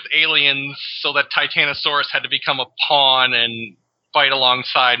 joining with aliens so that Titanosaurus had to become a pawn and fight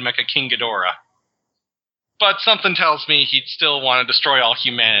alongside Mecha King Ghidorah. But something tells me he'd still want to destroy all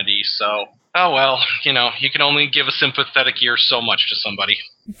humanity, so... Oh, well, you can only give a sympathetic ear so much to somebody.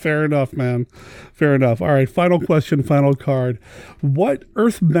 Fair enough, man. Fair enough. All right, final question, final card. What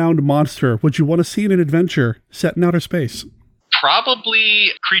earthbound monster would you want to see in an adventure set in outer space?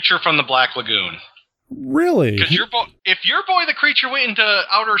 Probably Creature from the Black Lagoon. Really? Because if your boy the Creature went into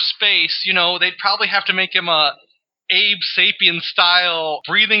outer space, they'd probably have to make him a Abe Sapien style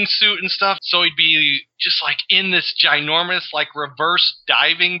breathing suit and stuff, so he'd be just like in this ginormous like reverse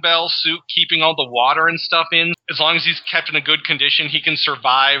diving bell suit, keeping all the water and stuff in. As long as he's kept in a good condition, he can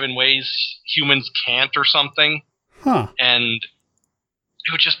survive in ways humans can't or something. Huh. And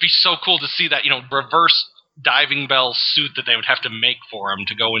it would just be so cool to see that, reverse diving bell suit that they would have to make for him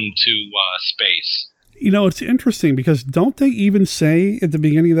to go into space. It's interesting because don't they even say at the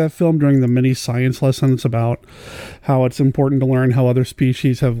beginning of that film during the mini science lessons about how it's important to learn how other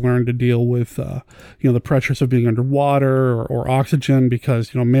species have learned to deal with, the pressures of being underwater or oxygen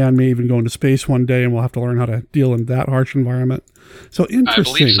because, man may even go into space one day and we'll have to learn how to deal in that harsh environment. So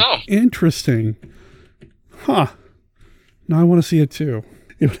interesting. I believe so. Interesting. Huh. Now I want to see it too.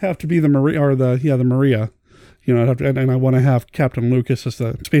 It would have to be the Maria or the Maria. I'd have to, and I want to have Captain Lucas as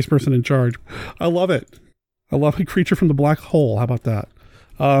the space person in charge. I love it. I love a Creature from the Black Hole. How about that?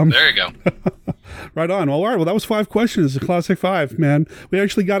 There you go. Right on. Well, all right. Well, that was 5 questions. The classic 5, man. We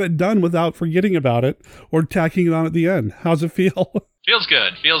actually got it done without forgetting about it or tacking it on at the end. How's it feel? Feels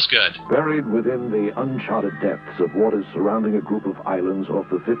good. Feels good. Buried within the uncharted depths of waters surrounding a group of islands off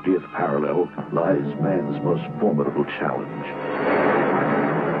the 50th parallel lies man's most formidable challenge.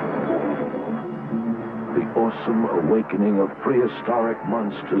 The awesome awakening of prehistoric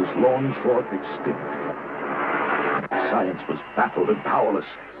monsters long thought extinct. Science was baffled and powerless.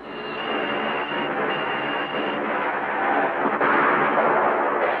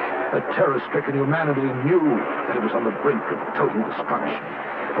 The terror-stricken humanity knew that it was on the brink of total destruction.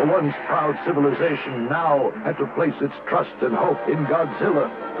 For once proud civilization now had to place its trust and hope in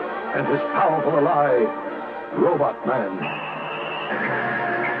Godzilla and his powerful ally, Robot Man.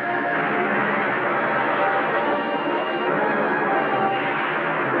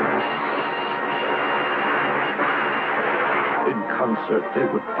 Concert, they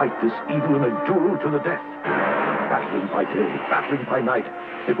would fight this evil in a duel to the death. Battling by day, battling by night.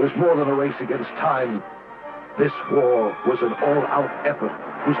 It was more than a race against time. This war was an all-out effort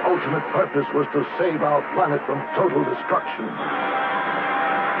whose ultimate purpose was to save our planet from total destruction.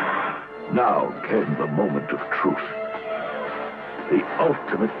 Now came the moment of truth. The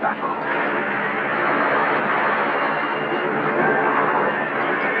ultimate battle.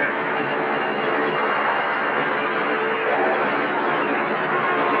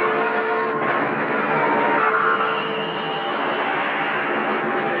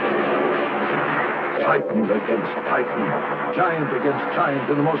 Titan against Titan, giant against giant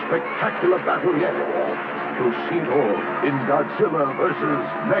in the most spectacular battle yet. You'll see it all in Godzilla versus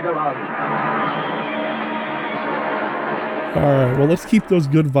Megalon. All right, well, let's keep those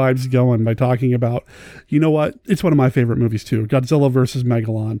good vibes going by talking about, you know what? It's one of my favorite movies, too. Godzilla versus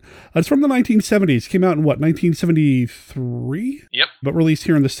Megalon. It's from the 1970s. Came out in, 1973? Yep. But released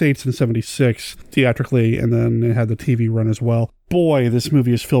here in the States in 76, theatrically, and then it had the TV run as well. Boy, this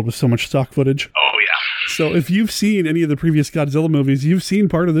movie is filled with so much stock footage. Oh, yeah. So if you've seen any of the previous Godzilla movies, you've seen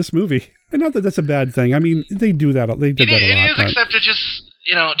part of this movie. And not that that's a bad thing. I mean, they do that. They did that a lot. It is, except it just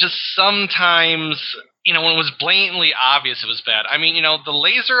sometimes... when it was blatantly obvious it was bad. I mean, the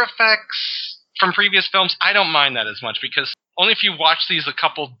laser effects from previous films, I don't mind that as much because only if you watch these a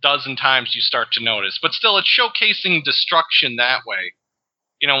couple dozen times you start to notice. But still, it's showcasing destruction that way.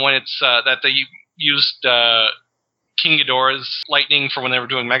 When it's that they used King Ghidorah's lightning for when they were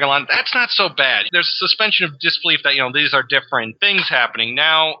doing Megalon, that's not so bad. There's a suspension of disbelief that, these are different things happening.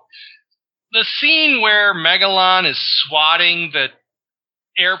 Now, the scene where Megalon is swatting the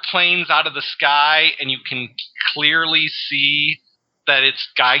airplanes out of the sky and you can clearly see that it's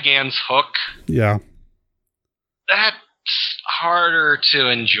Gigan's hook. Yeah. That's harder to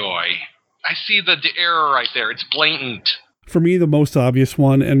enjoy. I see the error right there. It's blatant. For me, the most obvious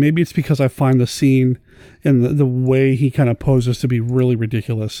one, and maybe it's because I find the scene and the way he kind of poses to be really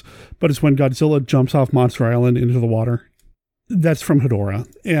ridiculous, but it's when Godzilla jumps off Monster Island into the water. That's from Hedorah.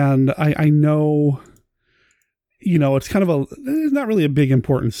 And I know... it's kind of it's not really a big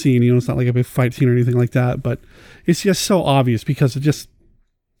important scene, it's not like a big fight scene or anything like that, but it's just so obvious because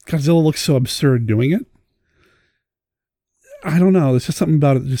Godzilla looks so absurd doing it. I don't know. There's just something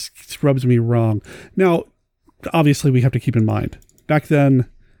about it that just rubs me wrong. Now, obviously we have to keep in mind, back then,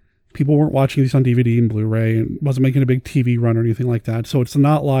 People weren't watching these on DVD and Blu-ray and wasn't making a big TV run or anything like that. So it's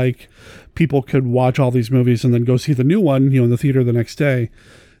not like people could watch all these movies and then go see the new one, in the theater the next day.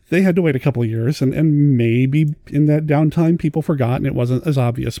 They had to wait a couple of years, and maybe in that downtime, people forgot and it wasn't as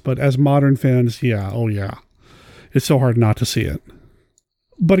obvious. But as modern fans, yeah. It's so hard not to see it.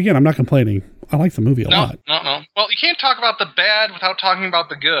 But again, I'm not complaining. I like the movie a lot. No. Well, you can't talk about the bad without talking about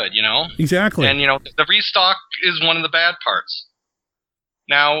the good, Exactly. And, the restock is one of the bad parts.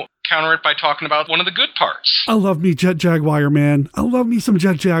 Now, counter it by talking about one of the good parts. I love me Jet Jaguar, man. I love me some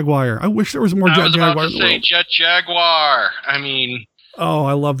Jet Jaguar. I wish there was more Jet Jaguar. I was about to say Jet Jaguar. Oh,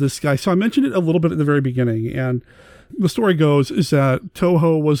 I love this guy. So I mentioned it a little bit at the very beginning, and the story goes is that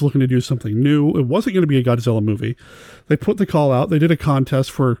Toho was looking to do something new. It wasn't going to be a Godzilla movie. They put the call out. They did a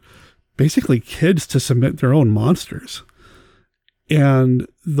contest for basically kids to submit their own monsters. And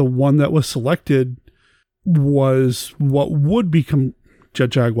the one that was selected was what would become Jet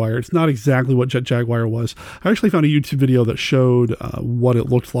Jaguar. It's not exactly what Jet Jaguar was. I actually found a YouTube video that showed what it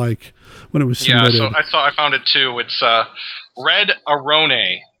looked like when it was submitted. Yeah, so I found it too. It's Red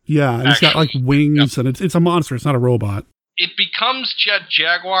Arone. Yeah, and it's got like wings, and it's a monster. It's not a robot. It becomes Jet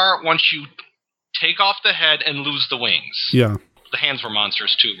Jaguar once you take off the head and lose the wings. Yeah. The hands were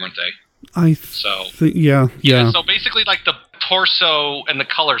monsters too, weren't they? Yeah. So basically, like the torso and the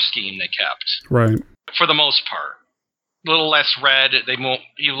color scheme they kept. Right. For the most part. A little less red.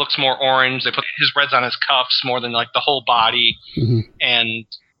 He looks more orange. They put his reds on his cuffs more than like the whole body. Mm-hmm. And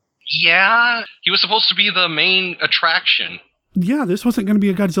yeah, he was supposed to be the main attraction. Yeah, this wasn't going to be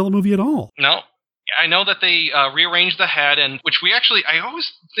a Godzilla movie at all. No. I know that they rearranged the head, and I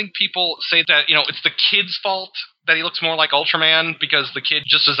always think people say that, it's the kid's fault that he looks more like Ultraman because the kid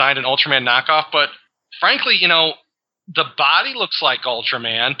just designed an Ultraman knockoff. But frankly, the body looks like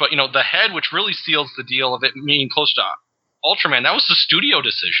Ultraman, but, the head, which really seals the deal of it being close to Ultraman, that was the studio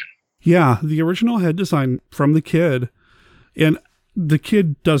decision. Yeah, the original head design from the kid, and the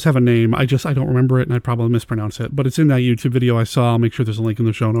kid does have a name. I don't remember it, and I'd probably mispronounce it, but it's in that YouTube video I saw. I'll make sure there's a link in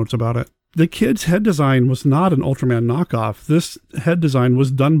the show notes about it. The kid's head design was not an Ultraman knockoff. This head design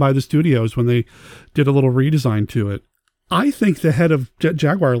was done by the studios when they did a little redesign to it. I think the head of Jet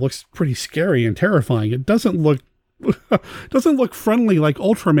Jaguar looks pretty scary and terrifying. It doesn't look friendly like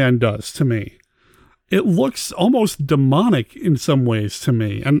Ultraman does to me. It looks almost demonic in some ways to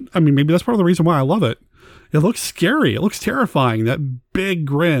me. And maybe that's part of the reason why I love it. It looks scary. It looks terrifying. That big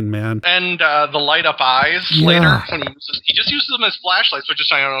grin, man. And the light up eyes later, when he just uses them as flashlights, but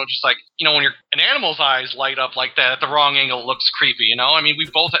just, when an animal's eyes light up like that at the wrong angle, it looks creepy,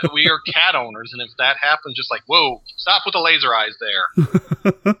 we are cat owners, and if that happens, just like, whoa, stop with the laser eyes there.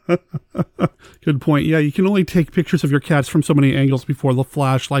 Good point. Yeah, you can only take pictures of your cats from so many angles before the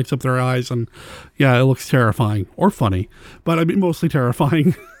flash lights up their eyes, and yeah, it looks terrifying. Or funny, but mostly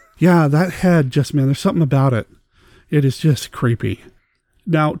terrifying. Yeah, that head there's something about it. It is just creepy.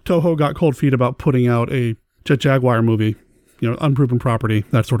 Now, Toho got cold feet about putting out a Jet Jaguar movie, unproven property,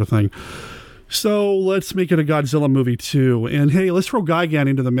 that sort of thing. So let's make it a Godzilla movie too. And hey, let's throw Gigan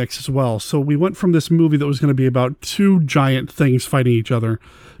into the mix as well. So we went from this movie that was going to be about 2 giant things fighting each other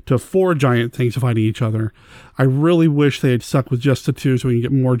to 4 giant things fighting each other. I really wish they had stuck with just the 2 so we can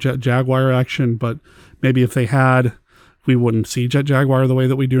get more Jet Jaguar action, but maybe if they had, we wouldn't see Jet Jaguar the way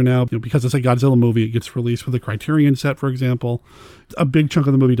that we do now. Because it's a Godzilla movie, it gets released with a Criterion set, for example. A big chunk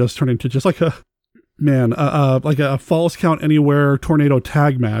of the movie does turn into just like a Falls Count Anywhere tornado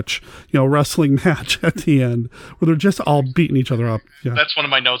tag match, wrestling match at the end, where they're just all beating each other up. Yeah. That's one of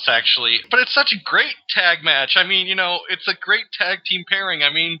my notes, actually. But it's such a great tag match. It's a great tag team pairing.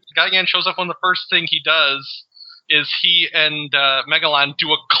 Gigan shows up, one of the first thing he does is he and Megalon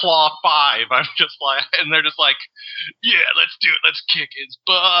do a claw 5. I'm just like, and they're just like, yeah, let's do it. Let's kick his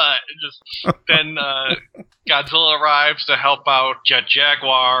butt. And just then Godzilla arrives to help out Jet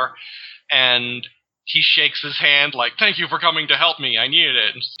Jaguar, and he shakes his hand like, thank you for coming to help me. I needed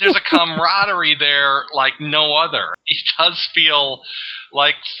it. And there's a camaraderie there like no other. It does feel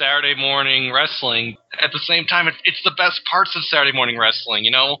like Saturday morning wrestling. At the same time, it's the best parts of Saturday morning wrestling,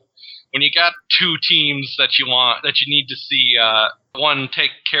 when you got 2 teams that you need to see one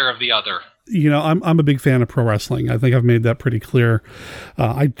take care of the other. I'm a big fan of pro wrestling. I think I've made that pretty clear.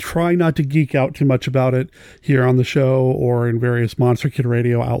 I try not to geek out too much about it here on the show or in various Monster Kid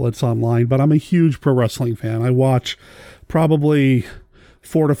Radio outlets online, but I'm a huge pro wrestling fan. I watch probably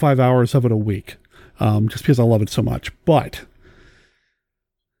 4 to 5 hours of it a week, just because I love it so much. But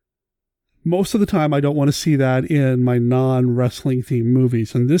most of the time, I don't want to see that in my non-wrestling themed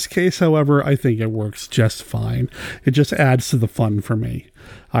movies. In this case, however, I think it works just fine. It just adds to the fun for me.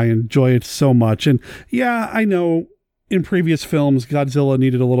 I enjoy it so much. And yeah, I know in previous films, Godzilla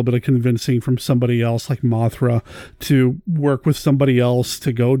needed a little bit of convincing from somebody else, like Mothra, to work with somebody else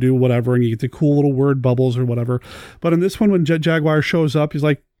to go do whatever, and you get the cool little word bubbles or whatever. But in this one, when Jet Jaguar shows up, he's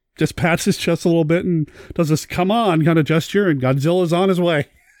like, just pats his chest a little bit and does this "come on" kind of gesture, and Godzilla's on his way.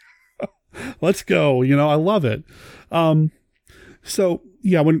 Let's go. I love it. So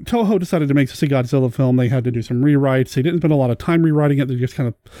yeah, when Toho decided to make this a Godzilla film, they had to do some rewrites. They didn't spend a lot of time rewriting it. They just kind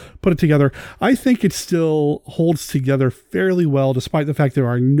of put it together. I think it still holds together fairly well, despite the fact there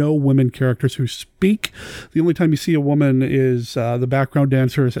are no women characters who speak. The only time you see a woman is the background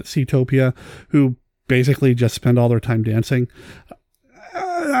dancers at Seatopia, who basically just spend all their time dancing.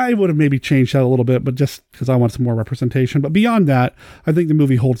 I would have maybe changed that a little bit, but just because I want some more representation. But beyond that, I think the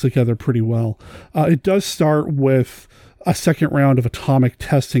movie holds together pretty well. It does start with a second round of atomic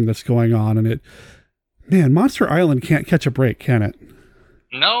testing that's going on, and Monster Island can't catch a break, can it?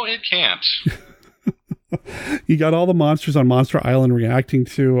 No, it can't. You got all the monsters on Monster Island reacting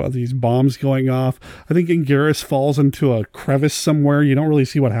to these bombs going off. I think Anguirus falls into a crevice somewhere. You don't really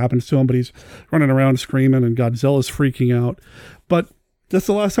see what happens to him, but he's running around screaming, and Godzilla's freaking out. But that's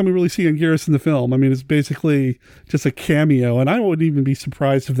the last time we really see Anguirus in the film. I mean, it's basically just a cameo, and I wouldn't even be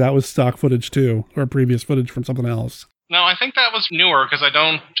surprised if that was stock footage too, or previous footage from something else. No, I think that was newer, because I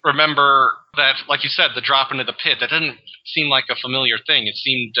don't remember that, like you said, the drop into the pit. That didn't seem like a familiar thing. It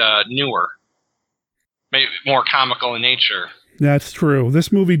seemed newer. Maybe more comical in nature. That's true.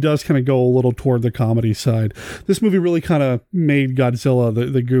 This movie does kind of go a little toward the comedy side. This movie really kind of made Godzilla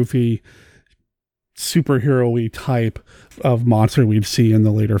the goofy, superhero-y type of monster we'd see in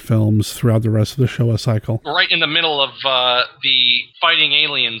the later films throughout the rest of the Showa cycle. Right in the middle of the fighting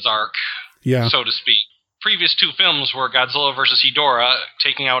aliens arc, so to speak. Previous two films were Godzilla vs. Hedorah,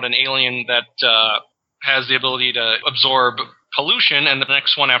 taking out an alien that has the ability to absorb pollution, and the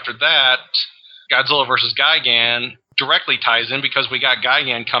next one after that, Godzilla vs. Gigan, directly ties in because we got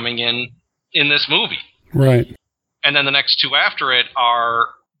Gigan coming in this movie. Right. And then the next two after it are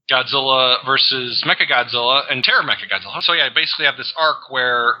Godzilla versus Mechagodzilla and Terror Mechagodzilla. So yeah, I basically have this arc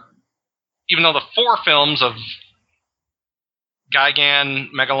where even though the four films of Gigan,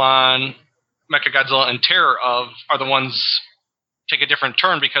 Megalon, Mechagodzilla, and Terror are the ones take a different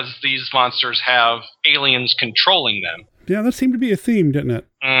turn because these monsters have aliens controlling them. Yeah, that seemed to be a theme, didn't it?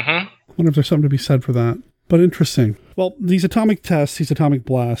 Mm-hmm. I wonder if there's something to be said for that. But interesting. Well, these atomic tests, these atomic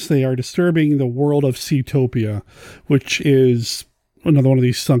blasts, they are disturbing the world of Seatopia, which is another one of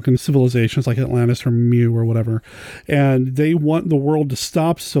these sunken civilizations like Atlantis or Mu or whatever. And they want the world to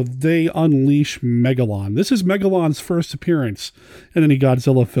stop, so they unleash Megalon. This is Megalon's first appearance in any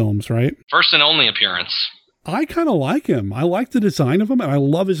Godzilla films, right? First and only appearance. I kind of like him. I like the design of him, and I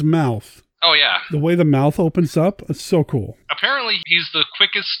love his mouth. Oh, yeah. The way the mouth opens up, it's so cool. Apparently, he's the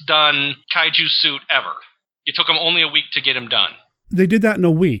quickest done kaiju suit ever. It took him only a week to get him done. They did that in a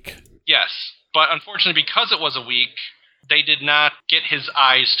week. Yes, but unfortunately, because it was a week, they did not get his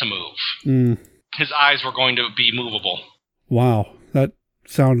eyes to move. His eyes were going to be movable. Wow, that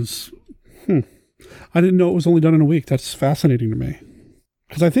sounds... I didn't know it was only done in a week. That's fascinating to me.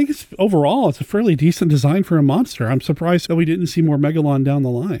 Because I think overall, it's a fairly decent design for a monster. I'm surprised that we didn't see more Megalon down the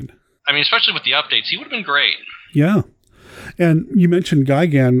line. I mean, especially with the updates, he would have been great. Yeah. And you mentioned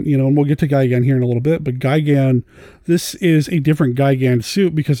Gigan, and we'll get to Gigan here in a little bit, but Gigan, this is a different Gigan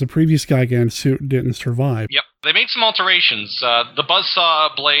suit because the previous Gigan suit didn't survive. Yep. They made some alterations. The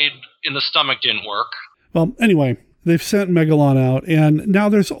buzzsaw blade in the stomach didn't work. Well, anyway, they've sent Megalon out, and now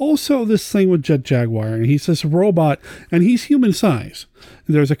there's also this thing with Jet Jaguar, and he's this robot, and he's human size.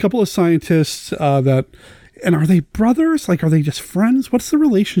 There's a couple of scientists and are they brothers? Like, are they just friends? What's the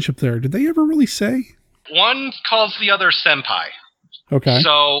relationship there? Did they ever really say? One calls the other senpai. Okay.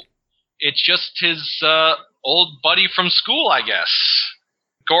 So it's just his old buddy from school, I guess.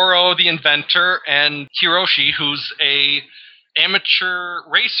 Goro, the inventor, and Hiroshi, who's a amateur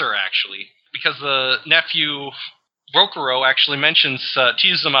racer, actually. Because the nephew, Rokuro, actually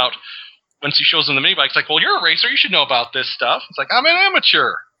teases him out when she shows him the mini-bike. It's like, well, you're a racer. You should know about this stuff. It's like, I'm an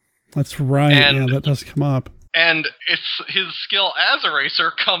amateur. That's right. Yeah, that does come up. And it's his skill as a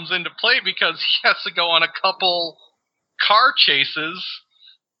racer comes into play because he has to go on a couple car chases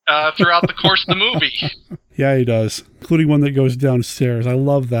throughout the course of the movie. Yeah, he does, including one that goes downstairs. I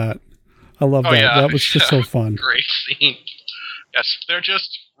love that. That. Yeah. That was just so fun. Great scene. Yes, they're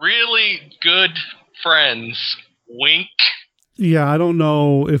just really good friends. Wink. Yeah, I don't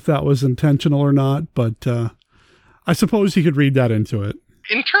know if that was intentional or not, but I suppose you could read that into it.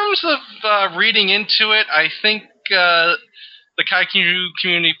 In terms of reading into it, I think the kaiju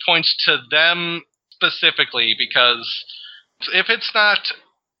community points to them specifically because if it's not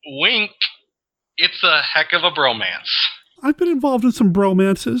Wink, It's a heck of a bromance. I've been involved in some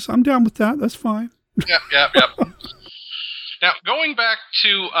bromances. I'm down with that. That's fine. Yep. Now, going back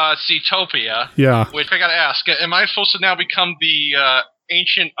to Seatopia, which I got to ask, am I supposed to now become the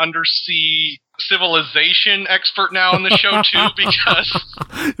ancient undersea civilization expert now on the show, too?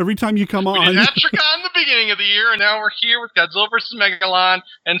 Because every time you come on... We did Atragon in the beginning of the year, and now we're here with Godzilla vs. Megalon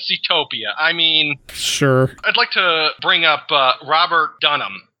and Seatopia. I mean... Sure. I'd like to bring up Robert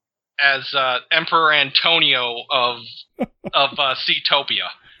Dunham as Emperor Antonio of Seatopia,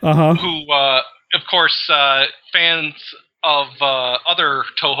 who, of course, fans of other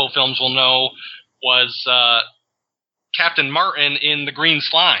Toho films will know was Captain Martin in The Green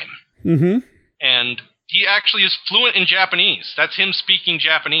Slime. Mm-hmm. And he actually is fluent in Japanese. That's him speaking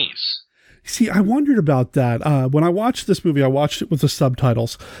Japanese. See, I wondered about that. When I watched this movie, I watched it with the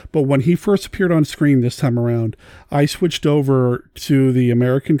subtitles. But when he first appeared on screen this time around, I switched over to the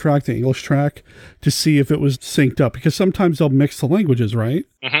American track, the English track, to see if it was synced up. Because sometimes they'll mix the languages, right?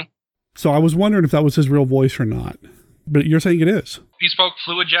 Mm-hmm. So I was wondering if that was his real voice or not. But you're saying it is. He spoke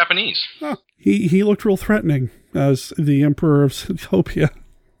fluid Japanese. Huh. He looked real threatening as the Emperor of Seatopia.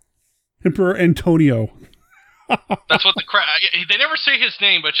 Emperor Antonio. That's what they never say his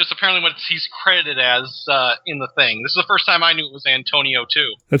name, but just apparently what he's credited as in the thing. This is the first time I knew it was Antonio,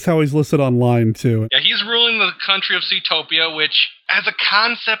 too. That's how he's listed online, too. Yeah, he's ruling the country of Seatopia, which, as a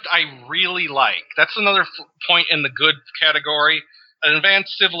concept, I really like. That's another point in the good category. An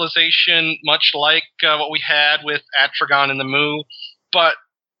advanced civilization, much like what we had with Atragon and the Mu, but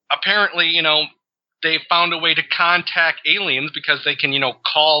apparently, they found a way to contact aliens because they can,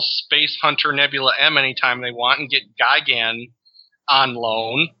 call Space Hunter Nebula M anytime they want and get Gigan on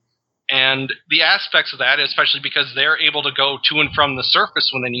loan. And the aspects of that, especially because they're able to go to and from the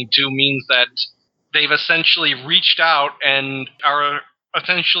surface when they need to, means that they've essentially reached out and are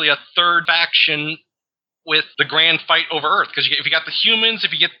essentially a third faction with the grand fight over Earth. Because if you got the humans,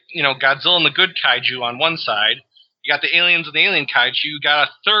 if you get, Godzilla and the good kaiju on one side, you got the aliens and the alien kaiju, you got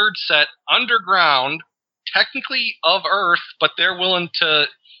a third set underground, technically of Earth, but they're willing to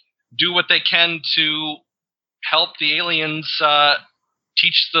do what they can to help the aliens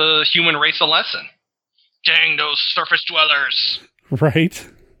teach the human race a lesson. Dang those surface dwellers. Right.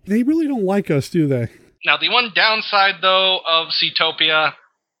 They really don't like us, do they? Now, the one downside, though, of Seatopia,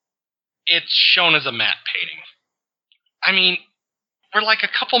 it's shown as a matte painting. I mean, we're like a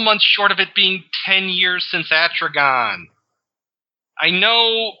couple months short of it being 10 years since Atragon.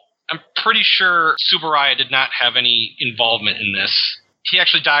 I'm pretty sure Tsuburaya did not have any involvement in this. He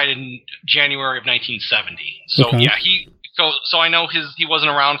actually died in January of 1970. So, okay. Yeah, so I know he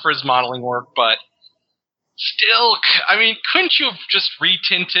wasn't around for his modeling work, but still, I mean, couldn't you have just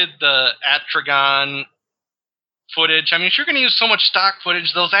retinted the Atragon footage? I mean, if you're going to use so much stock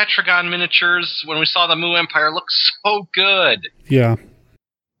footage, those Atragon miniatures, when we saw the Mu Empire, look so good. Yeah.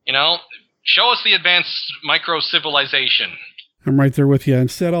 Show us the advanced micro-civilization. I'm right there with you.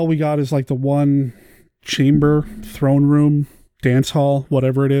 Instead, all we got is like the one chamber, throne room, dance hall,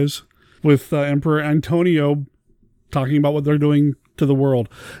 whatever it is, with Emperor Antonio talking about what they're doing to the world.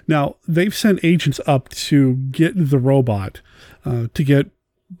 Now, they've sent agents up to get the robot, to get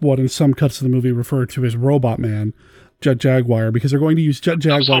what in some cuts of the movie referred to as Robot Man, Jet Jaguar, because they're going to use Jet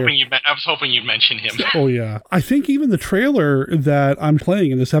Jaguar. I was hoping you'd mention him. Oh, yeah. I think even the trailer that I'm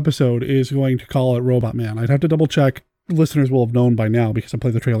playing in this episode is going to call it Robot Man. I'd have to double check. Listeners will have known by now because I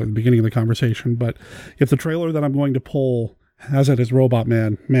played the trailer at the beginning of the conversation. But if the trailer that I'm going to pull has it as Robot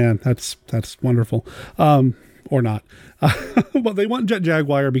Man, that's wonderful. Or not. But they want Jet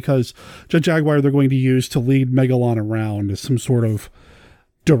Jaguar because Jet Jaguar they're going to use to lead Megalon around as some sort of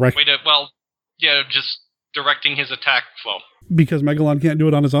direct... just directing his attack flow. Because Megalon can't do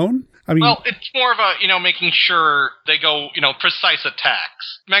it on his own? I mean... Well, it's more of a, making sure they go, precise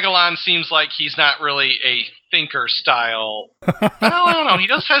attacks. Megalon seems like he's not really a thinker style. I don't know. He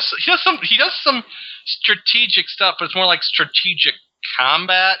does some strategic stuff, but it's more like strategic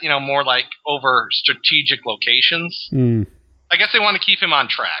combat, more like over strategic locations. I guess they want to keep him on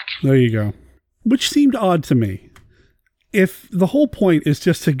track. There you go. Which seemed odd to me. If the whole point is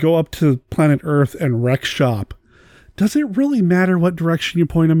just to go up to planet Earth and wreck shop, does it really matter what direction you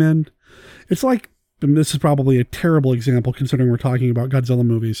point them in? It's like, and this is probably a terrible example considering we're talking about Godzilla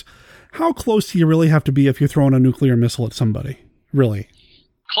movies, how close do you really have to be if you're throwing a nuclear missile at somebody? Really?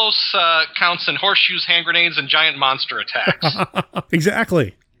 Close counts in horseshoes, hand grenades, and giant monster attacks.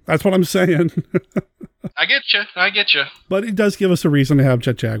 Exactly. That's what I'm saying. I get you. But it does give us a reason to have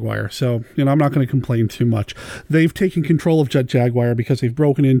Jet Jaguar. So, I'm not going to complain too much. They've taken control of Jet Jaguar because they've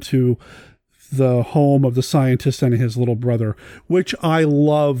broken into the home of the scientist and his little brother, which I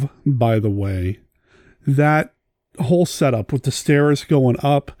love, by the way. that whole setup with the stairs going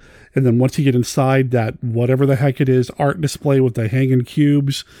up, and then once you get inside that, whatever the heck it is, art display with the hanging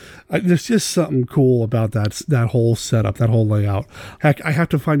cubes, there's just something cool about that whole setup, that whole layout. Heck, I have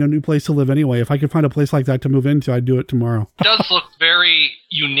to find a new place to live anyway. If I could find a place like that to move into, I'd do it tomorrow. It does look very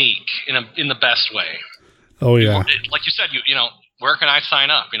unique in the best way. Oh, yeah. Like you said, you know, where can I sign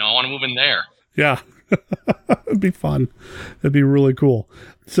up? You know, I want to move in there. Yeah. It'd be fun. It'd be really cool.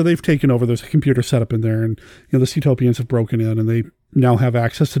 So they've taken over. There's a computer setup in there, and you know the Seatopians have broken in, and they now have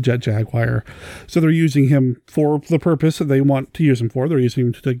access to Jet Jaguar. So they're using him for the purpose that they want to use him for. They're using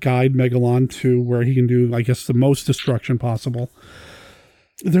him to guide Megalon to where he can do, I guess, the most destruction possible.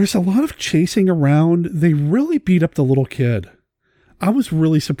 There's a lot of chasing around. They really beat up the little kid. I was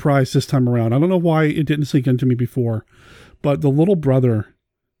really surprised this time around. I don't know why it didn't sink into me before, but the little brother,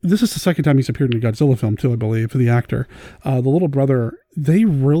 this is the second time he's appeared in a Godzilla film too, I believe, for the actor. The little brother, they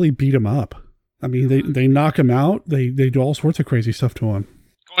really beat him up. I mean, they knock him out. They do all sorts of crazy stuff to him.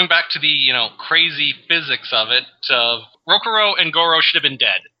 Going back to the, you know, crazy physics of it, Rokuro and Goro should have been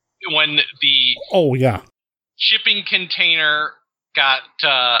dead when the oh yeah shipping container got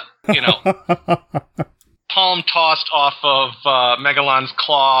palm tossed off of Megalon's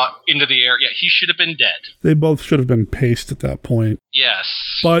claw into the air. Yeah, he should have been dead. They both should have been pasted at that point. Yes.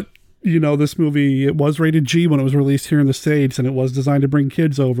 But, you know, this movie, it was rated G when it was released here in the States, and it was designed to bring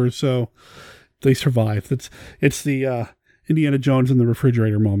kids over, so they survived. It's the Indiana Jones in the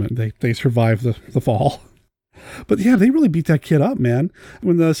refrigerator moment. They survived the fall. But yeah, they really beat that kid up, man.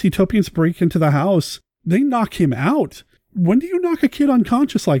 When the Seatopians break into the house, they knock him out. When do you knock a kid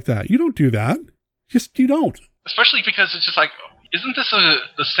unconscious like that? You don't do that. Just, you don't. Especially because it's just like, isn't this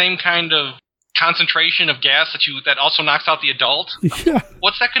the same kind of concentration of gas that also knocks out the adult? Yeah.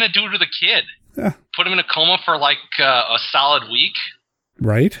 What's that going to do to the kid? Yeah. Put him in a coma for like a solid week?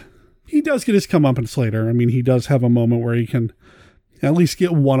 Right. He does get his comeuppance later. I mean, he does have a moment where he can at least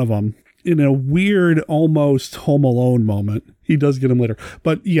get one of them. In a weird, almost Home Alone moment. He does get them later.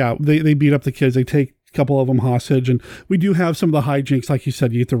 But yeah, they beat up the kids. They take couple of them hostage, and we do have some of the hijinks, like you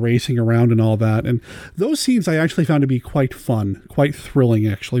said, you get the racing around and all that, and those scenes I actually found to be quite fun, quite thrilling,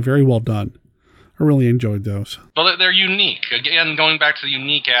 actually, very well done. I really enjoyed those. Well, they're unique. Again, going back to the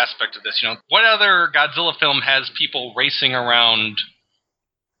unique aspect of this, you know, what other Godzilla film has people racing around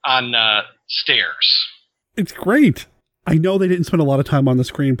on stairs? It's great. I know they didn't spend a lot of time on the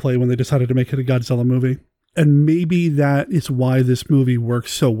screenplay when they decided to make it a Godzilla movie. And maybe that is why this movie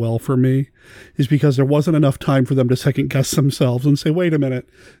works so well for me, is because there wasn't enough time for them to second guess themselves and say, wait a minute,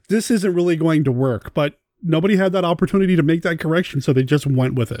 this isn't really going to work. But nobody had that opportunity to make that correction, so they just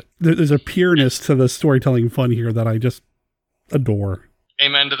went with it. There's a pureness to the storytelling fun here that I just adore.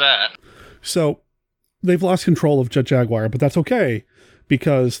 Amen to that. So they've lost control of Jet Jaguar, but that's okay,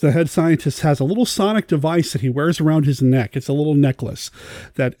 because the head scientist has a little sonic device that he wears around his neck. It's a little necklace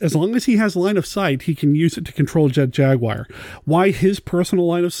that, as long as he has line of sight, he can use it to control Jet Jaguar. Why his personal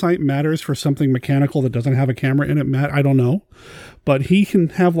line of sight matters for something mechanical that doesn't have a camera in it, I don't know. But he can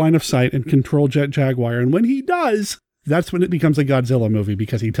have line of sight and control Jet Jaguar. And when he does, that's when it becomes a Godzilla movie,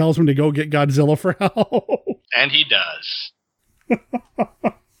 because he tells him to go get Godzilla for help. And he does.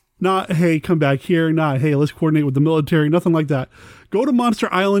 Not, hey, come back here. Not, hey, let's coordinate with the military. Nothing like that. Go to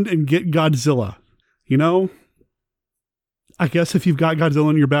Monster Island and get Godzilla. You know? I guess if you've got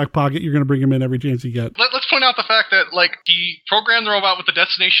Godzilla in your back pocket, you're going to bring him in every chance you get. Let's point out the fact that, like, he programmed the robot with the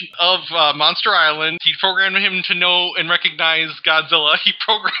destination of Monster Island. He programmed him to know and recognize Godzilla. He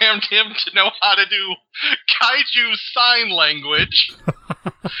programmed him to know how to do kaiju sign language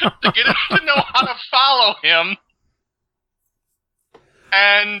to get him to know how to follow him.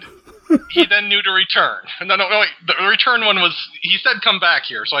 And he then knew to return. No, wait. The return one was, he said come back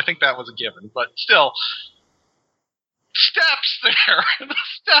here, so I think that was a given. But still, steps there. The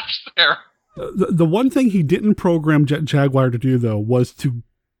steps there. The one thing he didn't program Jet Jaguar to do, though, was to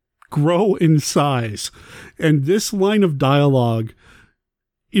grow in size. And this line of dialogue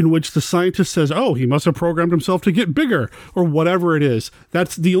in which the scientist says, oh, he must have programmed himself to get bigger, or whatever it is,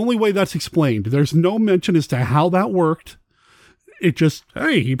 that's the only way that's explained. There's no mention as to how that worked. It just,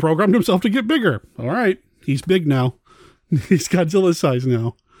 hey, he programmed himself to get bigger. All right, he's big now. He's Godzilla size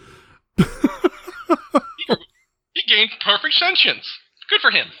now. He gained perfect sentience. Good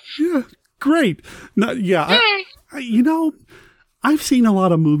for him. Yeah, great. You know, I've seen a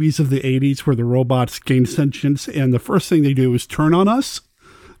lot of movies of the 80s where the robots gain sentience, and the first thing they do is turn on us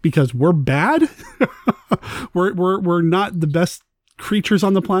because we're bad. we're not the best creatures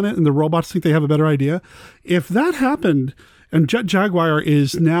on the planet, and the robots think they have a better idea. If that happened, and Jet Jaguar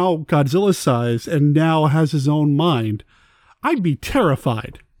is now Godzilla's size and now has his own mind, I'd be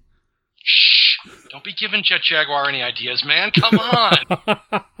terrified. Shh! Don't be giving Jet Jaguar any ideas, man. Come on.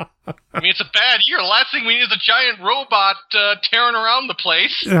 I mean, it's a bad year. The last thing we need is a giant robot tearing around the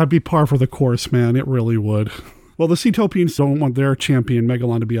place. That'd be par for the course, man. It really would. Well, the Seatopians don't want their champion,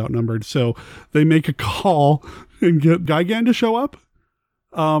 Megalon, to be outnumbered, so they make a call and get Gigan to show up?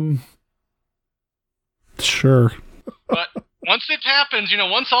 Sure. But once it happens,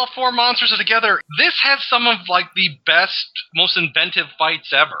 once all four monsters are together, this has some of, the best, most inventive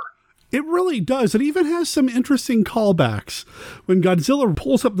fights ever. It really does. It even has some interesting callbacks. When Godzilla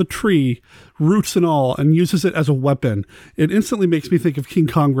pulls up the tree, roots and all, and uses it as a weapon, it instantly makes me think of King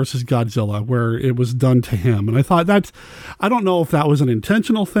Kong versus Godzilla, where it was done to him. And I thought I don't know if that was an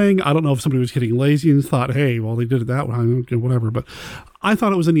intentional thing. I don't know if somebody was getting lazy and thought, hey, well, they did it that way, whatever. But I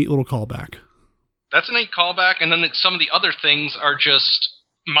thought it was a neat little callback. That's a neat callback. And then some of the other things are just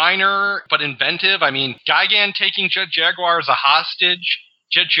minor but inventive. I mean, Gigan taking Jet Jaguar as a hostage.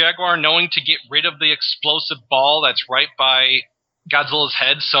 Jet Jaguar knowing to get rid of the explosive ball that's right by Godzilla's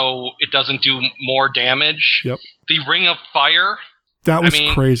head so it doesn't do more damage. Yep. The Ring of Fire. That was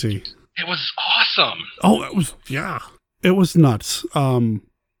crazy. It was awesome. Oh, it was nuts.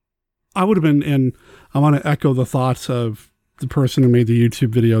 I would have been, and I want to echo the thoughts of the person who made the YouTube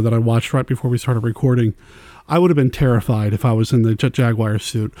video that I watched right before we started recording. I would have been terrified if I was in the Jet Jaguar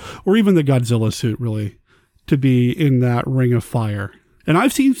suit, or even the Godzilla suit, really, to be in that Ring of Fire. And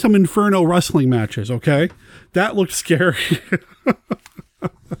I've seen some Inferno wrestling matches, okay? That looked scary. But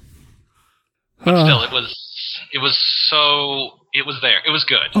still, it was there. It was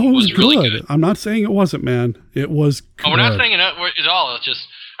good. Oh, it was good. Really good. I'm not saying it wasn't, man. It was good. Oh, we're not saying it at all. It's just,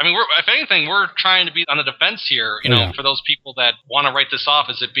 if anything, we're trying to be on the defense here, for those people that want to write this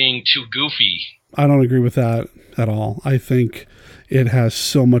off as it being too goofy. I don't agree with that at all. I think it has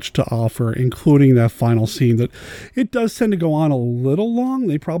so much to offer, including that final scene, that it does tend to go on a little long.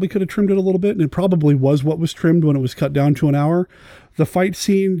 They probably could have trimmed it a little bit, and it probably was what was trimmed when it was cut down to an hour. The fight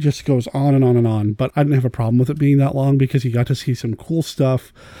scene just goes on and on and on, but I didn't have a problem with it being that long because you got to see some cool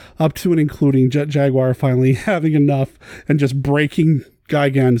stuff up to and including Jet Jaguar finally having enough and just breaking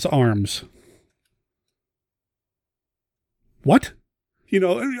Gigan's arms. What?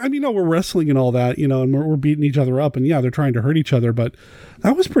 We're wrestling and all that, and we're beating each other up, and yeah, they're trying to hurt each other, but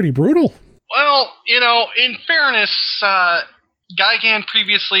that was pretty brutal. Well, in fairness, Gigan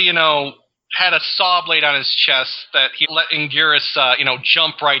previously, had a saw blade on his chest that he let Anguirus,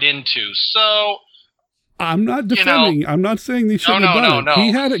 jump right into. So I'm not defending. I'm not saying they shouldn't have done it. No.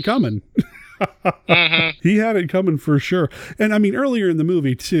 He had it coming. Mm-hmm. He had it coming for sure. And earlier in the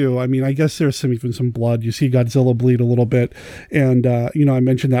movie too, I guess there's even some blood. You see Godzilla bleed a little bit. And, I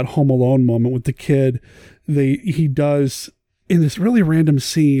mentioned that Home Alone moment with the kid. He does, in this really random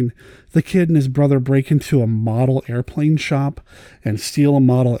scene, the kid and his brother break into a model airplane shop and steal a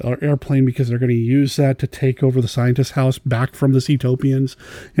model airplane because they're going to use that to take over the scientist's house back from the Seatopians.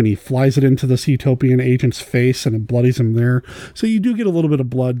 And he flies it into the Seatopian agent's face and it bloodies him there. So you do get a little bit of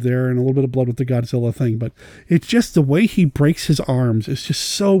blood there and a little bit of blood with the Godzilla thing. But it's just the way he breaks his arms is just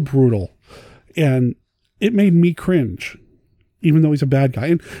so brutal. And it made me cringe, even though he's a bad guy.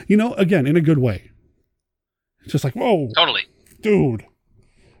 And, again, in a good way. It's just like, whoa. Totally. Dude.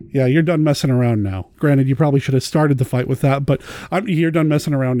 Yeah, you're done messing around now. Granted, you probably should have started the fight with that, but you're done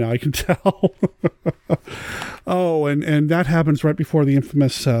messing around now, I can tell. Oh, and that happens right before the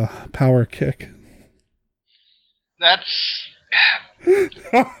infamous power kick. That's putting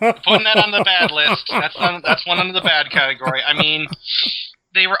that on the bad list. That's one under the bad category.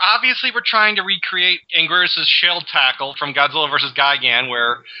 They were trying to recreate Anguirus' shield tackle from Godzilla vs. Gigan,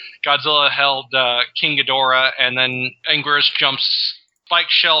 where Godzilla held King Ghidorah, and then Anguirus jumps spike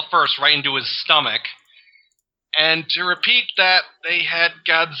shell first right into his stomach. And to repeat that, they had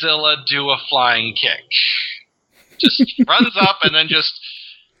Godzilla do a flying kick. Just runs up and then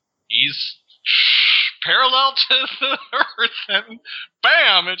he's parallel to the earth, and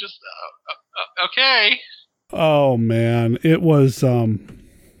bam! It just okay. Oh man, it was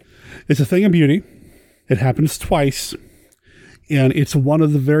it's a thing of beauty. It happens twice. And it's one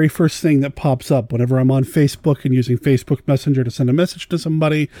of the very first thing that pops up whenever I'm on Facebook and using Facebook Messenger to send a message to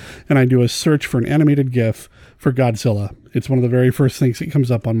somebody, and I do a search for an animated GIF for Godzilla. It's one of the very first things that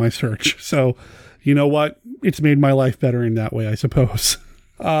comes up on my search. So, you know what? It's made my life better in that way, I suppose.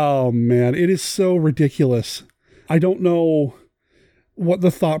 Oh man, it is so ridiculous. I don't know what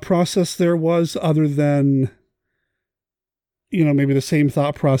the thought process there was other than, maybe the same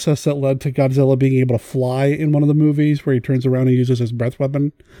thought process that led to Godzilla being able to fly in one of the movies where he turns around and uses his breath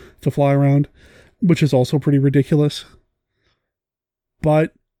weapon to fly around, which is also pretty ridiculous.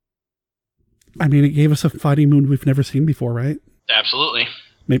 But, it gave us a fighting moon we've never seen before, right? Absolutely.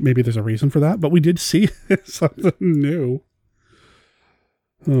 Maybe there's a reason for that, but we did see something new.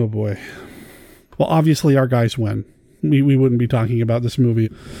 Oh boy. Well, obviously our guys win. We wouldn't be talking about this movie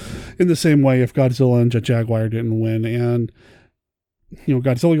in the same way if Godzilla and Jet Jaguar didn't win. And,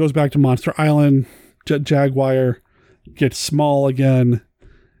 Godzilla goes back to Monster Island. Jet Jaguar gets small again.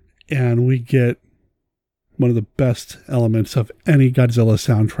 And we get one of the best elements of any Godzilla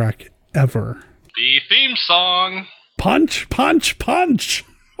soundtrack ever. The theme song. Punch, punch, punch.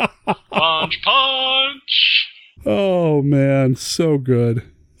 Punch, punch. Oh, man. So good.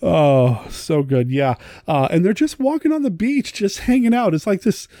 Oh, so good. Yeah. And they're just walking on the beach, just hanging out. It's like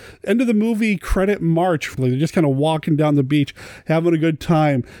this end of the movie credit march. They're just kind of walking down the beach, having a good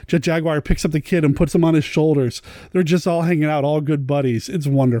time. Jet Jaguar picks up the kid and puts him on his shoulders. They're just all hanging out, all good buddies. It's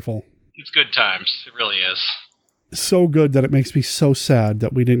wonderful. It's good times. It really is. So good that it makes me so sad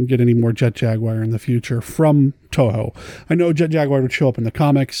that we didn't get any more Jet Jaguar in the future from Toho. I know Jet Jaguar would show up in the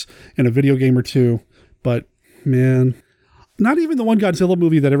comics, in a video game or two, but man, not even the one Godzilla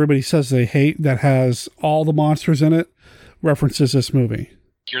movie that everybody says they hate that has all the monsters in it references this movie.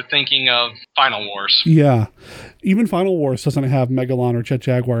 You're thinking of Final Wars. Yeah. Even Final Wars doesn't have Megalon or Jet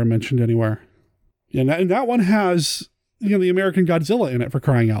Jaguar mentioned anywhere. And that one has, the American Godzilla in it, for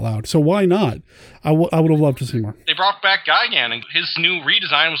crying out loud. So why not? I would have loved to see more. They brought back Gigan, and his new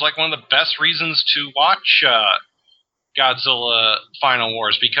redesign was like one of the best reasons to watch Godzilla Final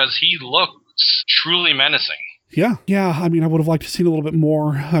Wars, because he looks truly menacing. Yeah. I mean, I would have liked to see a little bit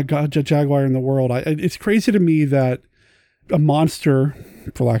more Jet Jaguar in the world. It's crazy to me that a monster,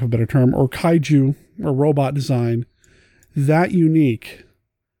 for lack of a better term, or kaiju, or robot design, that unique,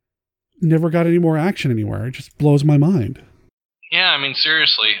 never got any more action anywhere. It just blows my mind. Yeah, I mean,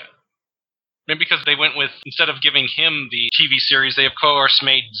 seriously. Maybe because they went with, instead of giving him the TV series, they of course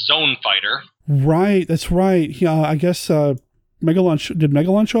made Zone Fighter. Right, that's right. Yeah, I guess Megalon, did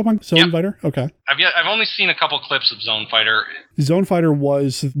Megalon show up on Zone Fighter? Okay. I've only seen a couple clips of Zone Fighter. Zone Fighter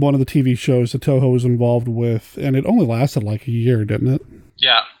was one of the TV shows that Toho was involved with, and it only lasted like a year, didn't it?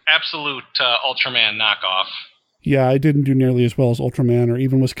 Yeah, absolute Ultraman knockoff. Yeah, I didn't do nearly as well as Ultraman, or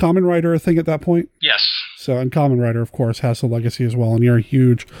even was Kamen Rider a thing at that point? Yes. So, and Kamen Rider, of course, has a legacy as well, and you're a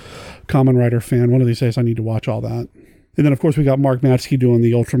huge Kamen Rider fan. One of these days I need to watch all that. And then, of course, we got Mark Matsky doing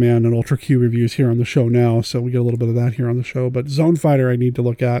the Ultraman and Ultra Q reviews here on the show now, so we get a little bit of that here on the show. But Zone Fighter I need to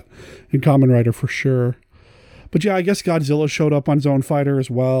look at, and Kamen Rider for sure. But yeah, I guess Godzilla showed up on Zone Fighter as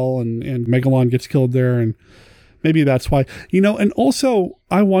well, and Megalon gets killed there, and maybe that's why. And also,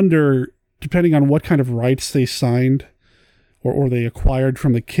 I wonder, depending on what kind of rights they signed or they acquired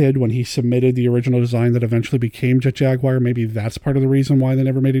from the kid when he submitted the original design that eventually became Jet Jaguar, maybe that's part of the reason why they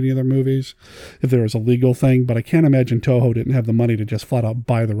never made any other movies, if there was a legal thing. But I can't imagine Toho didn't have the money to just flat out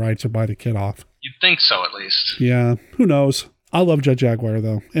buy the rights or buy the kid off. You'd think so, at least. Yeah, who knows? I love Jet Jaguar,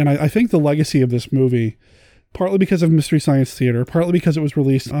 though. And I think the legacy of this movie, partly because of Mystery Science Theater, partly because it was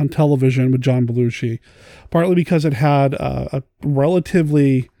released on television with John Belushi, partly because it had a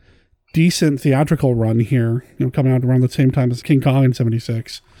relatively decent theatrical run here, coming out around the same time as King Kong in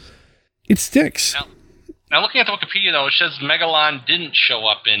 76. It sticks. Now looking at the Wikipedia, though, it says Megalon didn't show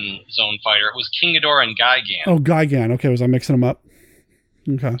up in Zone Fighter. It was King Ghidorah and Gigan. Oh, Gigan. Okay, was I mixing them up?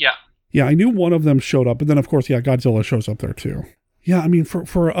 Okay. Yeah. Yeah, I knew one of them showed up, but then, of course, Godzilla shows up there, too. Yeah, I mean,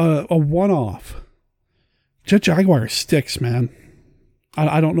 for a one-off, Jet Jaguar sticks, man.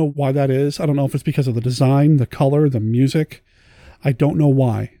 I don't know why that is. I don't know if it's because of the design, the color, the music. I don't know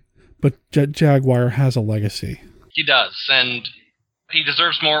why. But Jet Jaguar has a legacy. He does, and he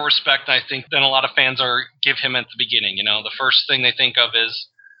deserves more respect, I think, than a lot of fans give him at the beginning. The first thing they think of is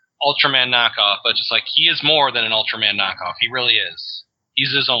Ultraman knockoff, but just like, he is more than an Ultraman knockoff. He really is.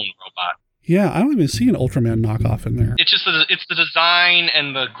 He's his own robot. Yeah, I don't even see an Ultraman knockoff in there. It's just it's the design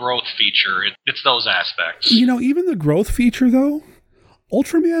and the growth feature. It's those aspects. Even the growth feature, though,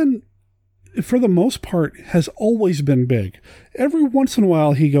 Ultraman, for the most part, has always been big. Every once in a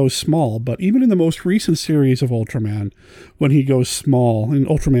while he goes small, but even in the most recent series of Ultraman, when he goes small, in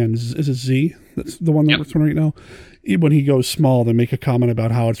Ultraman, is it Z? That's the one that's right now? When he goes small, they make a comment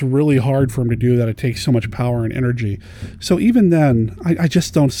about how it's really hard for him to do that. It takes so much power and energy. So even then, I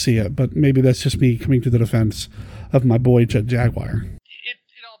just don't see it, but maybe that's just me coming to the defense of my boy Jet Jaguar. It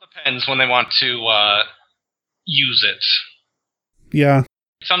all depends when they want to use it. Yeah.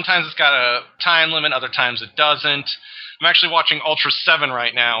 Sometimes it's got a time limit, other times it doesn't. I'm actually watching Ultra 7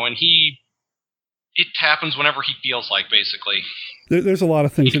 right now, and it happens whenever he feels like, basically. There's a lot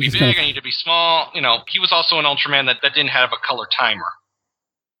of things. I need to be big, I need to be small. He was also an Ultraman that didn't have a color timer.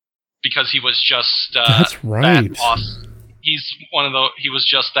 Because he was just that's right. that awesome. He was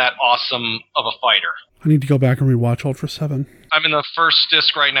just that awesome of a fighter. I need to go back and rewatch Ultra 7. I'm in the first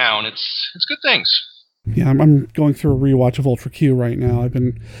disc right now, and it's good things. Yeah, I'm going through a rewatch of Ultra Q right now. I've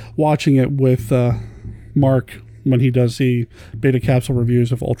been watching it with Mark when he does the beta capsule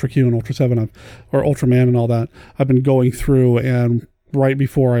reviews of Ultra Q and Ultra 7 or Ultraman and all that. I've been going through, and right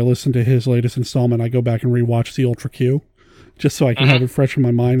before I listen to his latest installment, I go back and rewatch the Ultra Q just so I can have it fresh in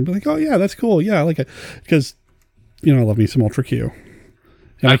my mind and be like, oh yeah, that's cool. Yeah, I like it. Because, I love me some Ultra Q.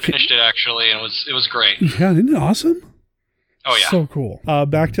 And I finished it actually, and it was great. Yeah, isn't it awesome? Oh yeah, so cool.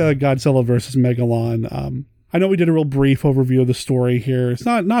 Back to Godzilla versus Megalon. I know we did a real brief overview of the story here. It's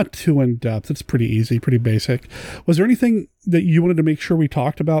not too in depth. It's pretty easy, pretty basic. Was there anything that you wanted to make sure we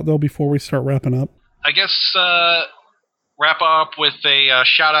talked about though before we start wrapping up? I guess wrap up with a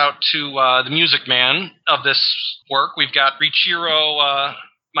shout out to the music man of this work. We've got Riichiro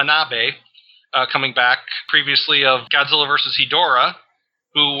Manabe coming back, previously of Godzilla vs. Hedorah,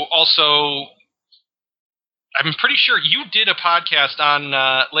 who also, I'm pretty sure you did a podcast on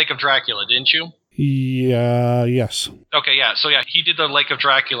Lake of Dracula, didn't you? Yeah, yes. Okay, yeah. So yeah, he did the Lake of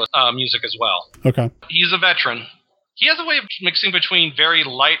Dracula music as well. Okay. He's a veteran. He has a way of mixing between very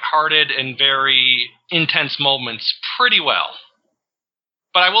lighthearted and very intense moments pretty well.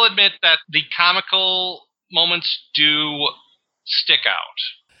 But I will admit that the comical moments do stick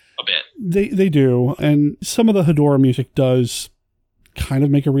out a bit. They do, and some of the Hedorah music does kind of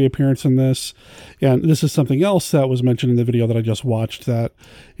make a reappearance in this. And this is something else that was mentioned in the video that I just watched, that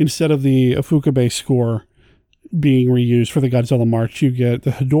instead of the Ifukube score being reused for the Godzilla March, you get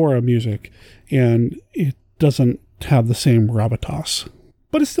the Hedorah music, and it doesn't have the same gravitas.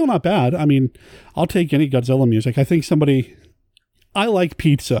 But it's still not bad. I mean, I'll take any Godzilla music. I like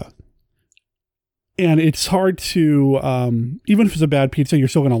pizza. And it's hard to, even if it's a bad pizza, you're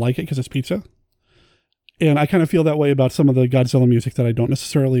still going to like it because it's pizza. And I kind of feel that way about some of the Godzilla music that I don't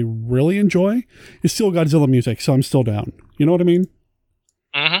necessarily really enjoy. It's still Godzilla music, so I'm still down. You know what I mean?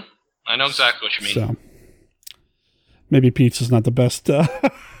 Mm-hmm. I know exactly what you mean. So, maybe pizza's not the best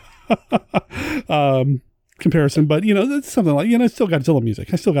comparison, but, it's something like, it's still Godzilla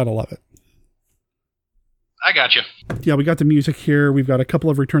music. I still got to love it. I got you. Yeah, we got the music here. We've got a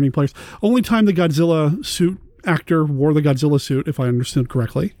couple of returning players. Only time the Godzilla suit actor wore the Godzilla suit, if I understood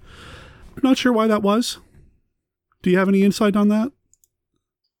correctly. I'm not sure why that was. Do you have any insight on that?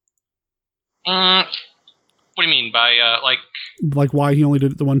 What do you mean by, like why he only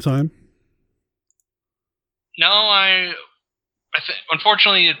did it the one time? No,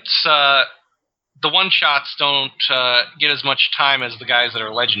 unfortunately, it's, the one-shots don't get as much time as the guys that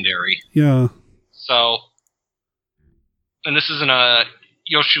are legendary. Yeah. So, and this isn't a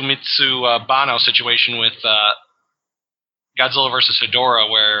Yoshimitsu Banno situation with Godzilla vs. Hedorah,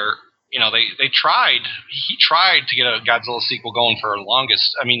 where he tried to get a Godzilla sequel going for the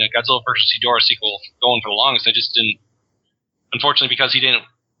longest. I mean, a Godzilla vs. Hedorah sequel going for the longest. I just didn't, unfortunately, because he didn't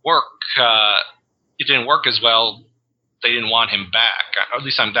work. It didn't work as well. They didn't want him back. At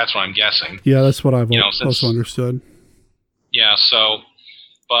least that's what I'm guessing. Yeah, that's what I've also understood. Yeah. So,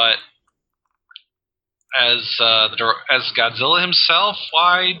 but as Godzilla himself,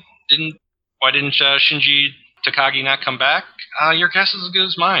 why didn't Shinji Takagi not come back? Your guess is as good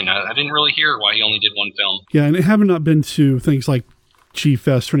as mine. I didn't really hear why he only did one film. Yeah, and having not been to things like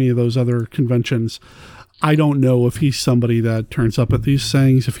G-Fest or any of those other conventions, I don't know if he's somebody that turns up at these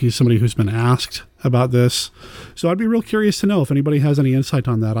things, if he's somebody who's been asked about this. So I'd be real curious to know if anybody has any insight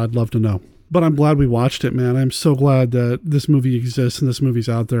on that. I'd love to know. But I'm glad we watched it, man. I'm so glad that this movie exists and this movie's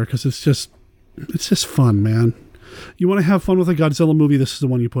out there, because it's just fun, man. You want to have fun with a Godzilla movie, this is the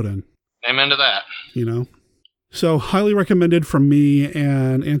one you put in. Amen to that. So highly recommended from me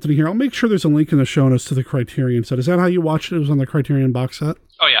and Anthony here. I'll make sure there's a link in the show notes to the Criterion set. Is that how you watched it? It was on the Criterion box set?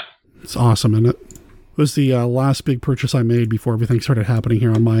 Oh, yeah. It's awesome, isn't it? It was the last big purchase I made before everything started happening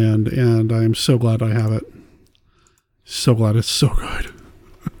here on my end, and I am so glad I have it. So glad it's so good.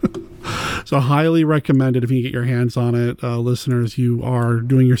 So highly recommended if you can get your hands on it. Listeners, you are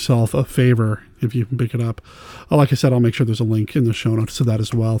doing yourself a favor if you can pick it up. Like I said, I'll make sure there's a link in the show notes to that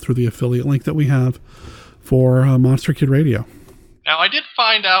as well through the affiliate link that we have for Monster Kid Radio. Now, I did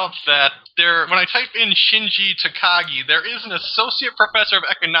find out that when I type in Shinji Takagi, there is an associate professor of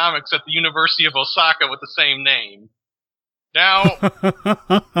economics at the University of Osaka with the same name. Now,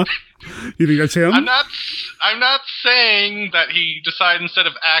 you think that's him? I'm not saying that he decided instead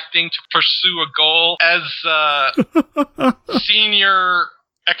of acting to pursue a goal as senior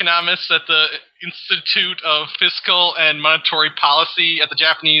economist at the Institute of Fiscal and Monetary Policy at the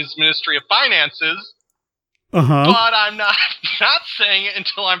Japanese Ministry of Finances. Uh-huh. But I'm not saying it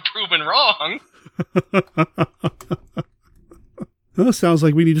until I'm proven wrong. Well, sounds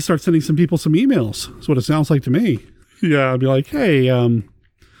like we need to start sending some people some emails. That's what it sounds like to me. Yeah, I'd be like, hey,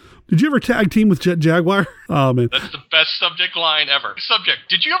 did you ever tag team with Jet Jaguar? Oh, man. That's the best subject line ever. Subject,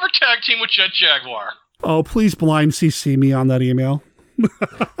 did you ever tag team with Jet Jaguar? Oh, please blind CC me on that email.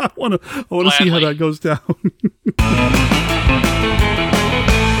 I want to see how that goes down.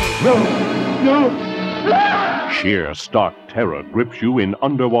 No! Sheer stark terror grips you in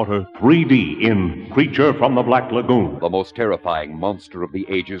underwater 3D in Creature from the Black Lagoon. The most terrifying monster of the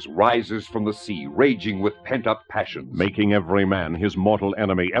ages rises from the sea, raging with pent-up passions. Making every man his mortal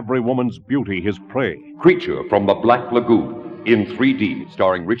enemy, every woman's beauty his prey. Creature from the Black Lagoon in 3D,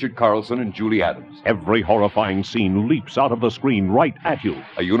 starring Richard Carlson and Julie Adams. Every horrifying scene leaps out of the screen right at you.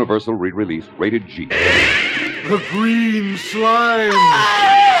 A Universal re-release, rated G. The green slimes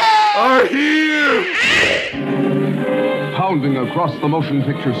are here! Pounding across the motion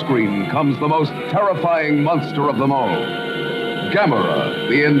picture screen comes the most terrifying monster of them all. Gamera,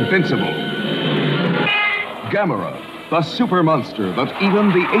 the Invincible. Gamera, the super monster that even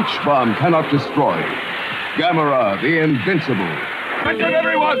the H-bomb cannot destroy. Gamera, the Invincible. Attention,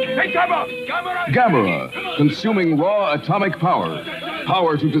 everyone! Take cover! Gamera, consuming raw atomic power.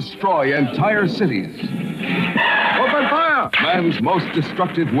 Power to destroy entire cities. Open fire! Man's most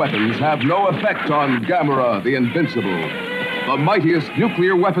destructive weapons have no effect on Gamera, the Invincible. The mightiest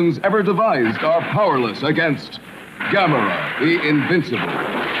nuclear weapons ever devised are powerless against Gamera, the Invincible.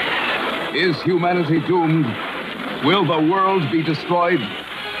 Is humanity doomed? Will the world be destroyed?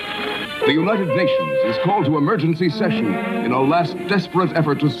 The United Nations is called to emergency session in a last desperate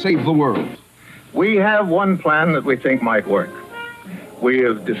effort to save the world. We have one plan that we think might work. We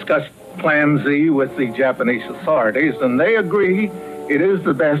have discussed Plan Z with the Japanese authorities, and they agree it is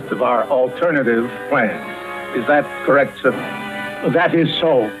the best of our alternative plans. Is that correct, sir? That is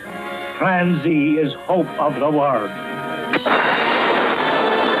so. Plan Z is hope of the world.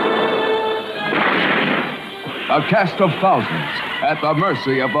 A cast of thousands at the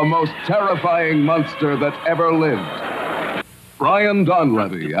mercy of the most terrifying monster that ever lived. Brian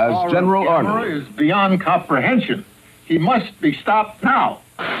Donlevy as General Arnold. Is beyond comprehension. He must be stopped now.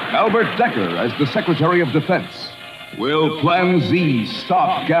 Albert Decker as the Secretary of Defense. Will Plan Z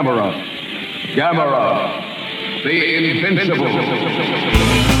stop Gamera? Gamera, the Invincible.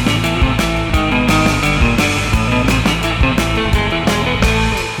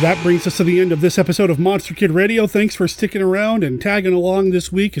 That brings us to the end of this episode of Monster Kid Radio. Thanks for sticking around and tagging along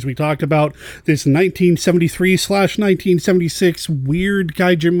this week as we talked about this 1973/1976 weird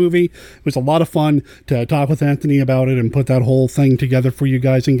kaiju movie. It was a lot of fun to talk with Anthony about it and put that whole thing together for you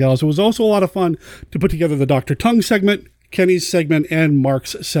guys and gals. It was also a lot of fun to put together the Dr. Tongue segment, Kenny's segment, and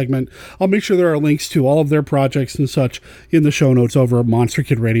Mark's segment. I'll make sure there are links to all of their projects and such in the show notes over at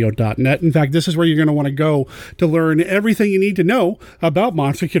monsterkidradio.net. In fact, this is where you're going to want to go to learn everything you need to know about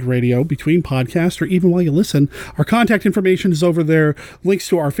Monster Kid Radio between podcasts or even while you listen. Our contact information is over there. Links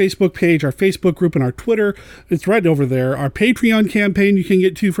to our Facebook page, our Facebook group, and our Twitter. It's right over there. Our Patreon campaign you can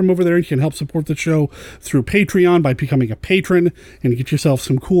get to from over there. You can help support the show through Patreon by becoming a patron and get yourself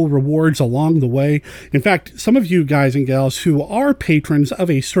some cool rewards along the way. In fact, some of you guys and gals who are patrons of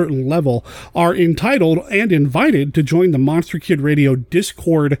a certain level are entitled and invited to join the Monster Kid Radio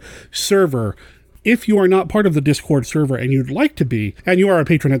Discord server. If you are not part of the Discord server and you'd like to be, and you are a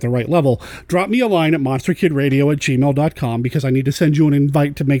patron at the right level, drop me a line at monsterkidradio@gmail.com because I need to send you an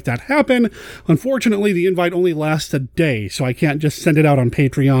invite to make that happen. Unfortunately, the invite only lasts a day, so I can't just send it out on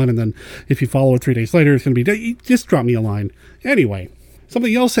Patreon, and then if you follow it 3 days later, it's going to be, just drop me a line. Anyway,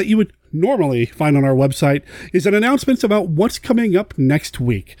 something else that you would normally find on our website is an announcements about what's coming up next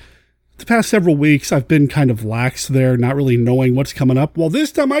week. The past several weeks, I've been kind of lax there, not really knowing what's coming up. Well,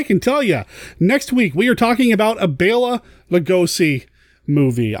 this time I can tell you. Next week, we are talking about a Bela Lugosi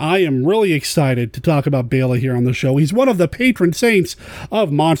movie. I am really excited to talk about Bela here on the show. He's one of the patron saints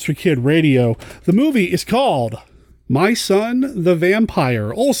of Monster Kid Radio. The movie is called My Son, the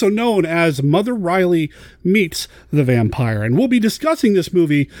Vampire, also known as Mother Riley Meets the Vampire. And we'll be discussing this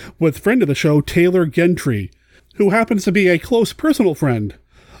movie with friend of the show, Taylor Gentry, who happens to be a close personal friend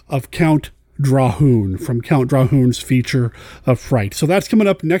of Count Drahoon from Count Drahoon's feature of Fright. So that's coming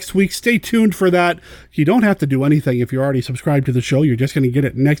up next week. Stay tuned for that. You don't have to do anything if you're already subscribed to the show. You're just going to get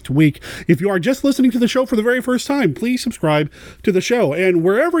it next week. If you are just listening to the show for the very first time, please subscribe to the show. And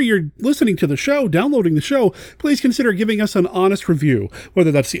wherever you're listening to the show, downloading the show, please consider giving us an honest review,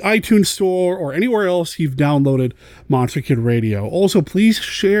 whether that's the iTunes Store or anywhere else you've downloaded Monster Kid Radio. Also, please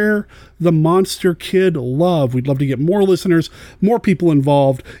share the Monster Kid love. We'd love to get more listeners, more people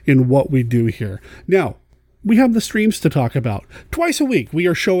involved in what we do here. Now, we have the streams to talk about. Twice a week, we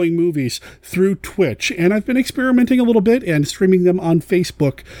are showing movies through Twitch, and I've been experimenting a little bit and streaming them on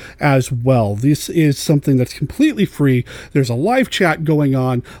Facebook as well. This is something that's completely free. There's a live chat going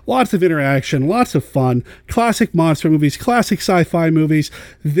on, lots of interaction, lots of fun, classic monster movies, classic sci-fi movies.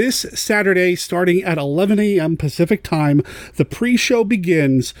 This Saturday, starting at 11 a.m. Pacific time, the pre-show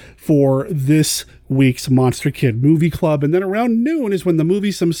begins for this week's Monster Kid Movie Club, and then around noon is when the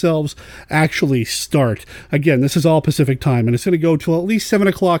movies themselves actually start. Again, this is all Pacific time, and it's going to go till at least 7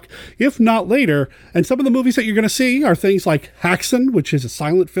 o'clock, if not later. And some of the movies that you're going to see are things like Haxan, which is a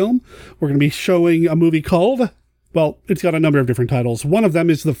silent film. We're going to be showing a movie called, well, it's got a number of different titles. One of them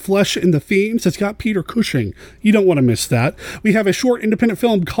is The Flesh and the Fiends. It's got Peter Cushing. You don't want to miss that. We have a short independent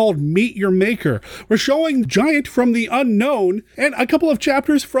film called Meet Your Maker. We're showing Giant from the Unknown and a couple of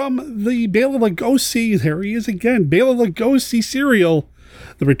chapters from the Bela Lugosi, there he is again, Bela Lugosi serial,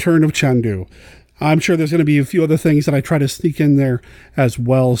 The Return of Chandu. I'm sure there's going to be a few other things that I try to sneak in there as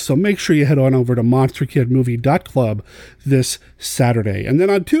well, so make sure you head on over to monsterkidmovie.club this Saturday. And then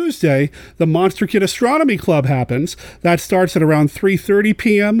on Tuesday, the Monster Kid Astronomy Club happens. That starts at around 3:30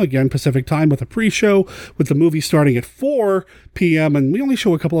 p.m., again, Pacific time, with a pre-show, with the movie starting at 4 p.m., and we only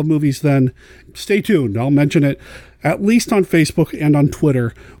show a couple of movies then. Stay tuned. I'll mention it at least on Facebook and on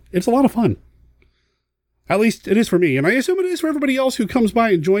Twitter. It's a lot of fun. At least it is for me, and I assume it is for everybody else who comes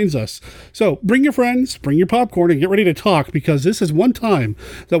by and joins us. So bring your friends, bring your popcorn, and get ready to talk, because this is one time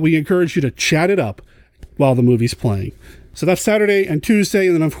that we encourage you to chat it up while the movie's playing. So that's Saturday and Tuesday,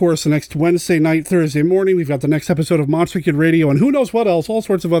 and then, of course, the next Wednesday night, Thursday morning, we've got the next episode of Monster Kid Radio, and who knows what else. All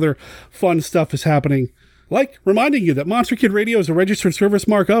sorts of other fun stuff is happening. Like reminding you that Monster Kid Radio is a registered service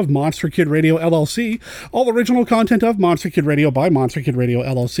mark of Monster Kid Radio LLC. All original content of Monster Kid Radio by Monster Kid Radio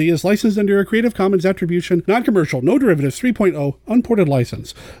LLC is licensed under a Creative Commons Attribution, Non-Commercial, No Derivatives 3.0 Unported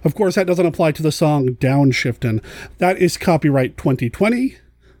License. Of course, that doesn't apply to the song Downshiftin'. That is copyright 2020,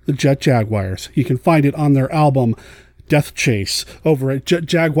 the Jet Jaguars. You can find it on their album Death Chase over at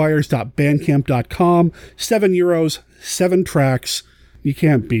jetjaguars.bandcamp.com. €7, 7 tracks. You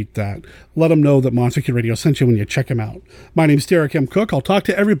can't beat that. Let them know that Monster Kid Radio sent you when you check them out. My name's Derek M. Cook. I'll talk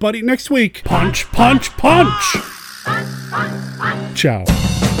to everybody next week. Punch, punch, punch! Ciao.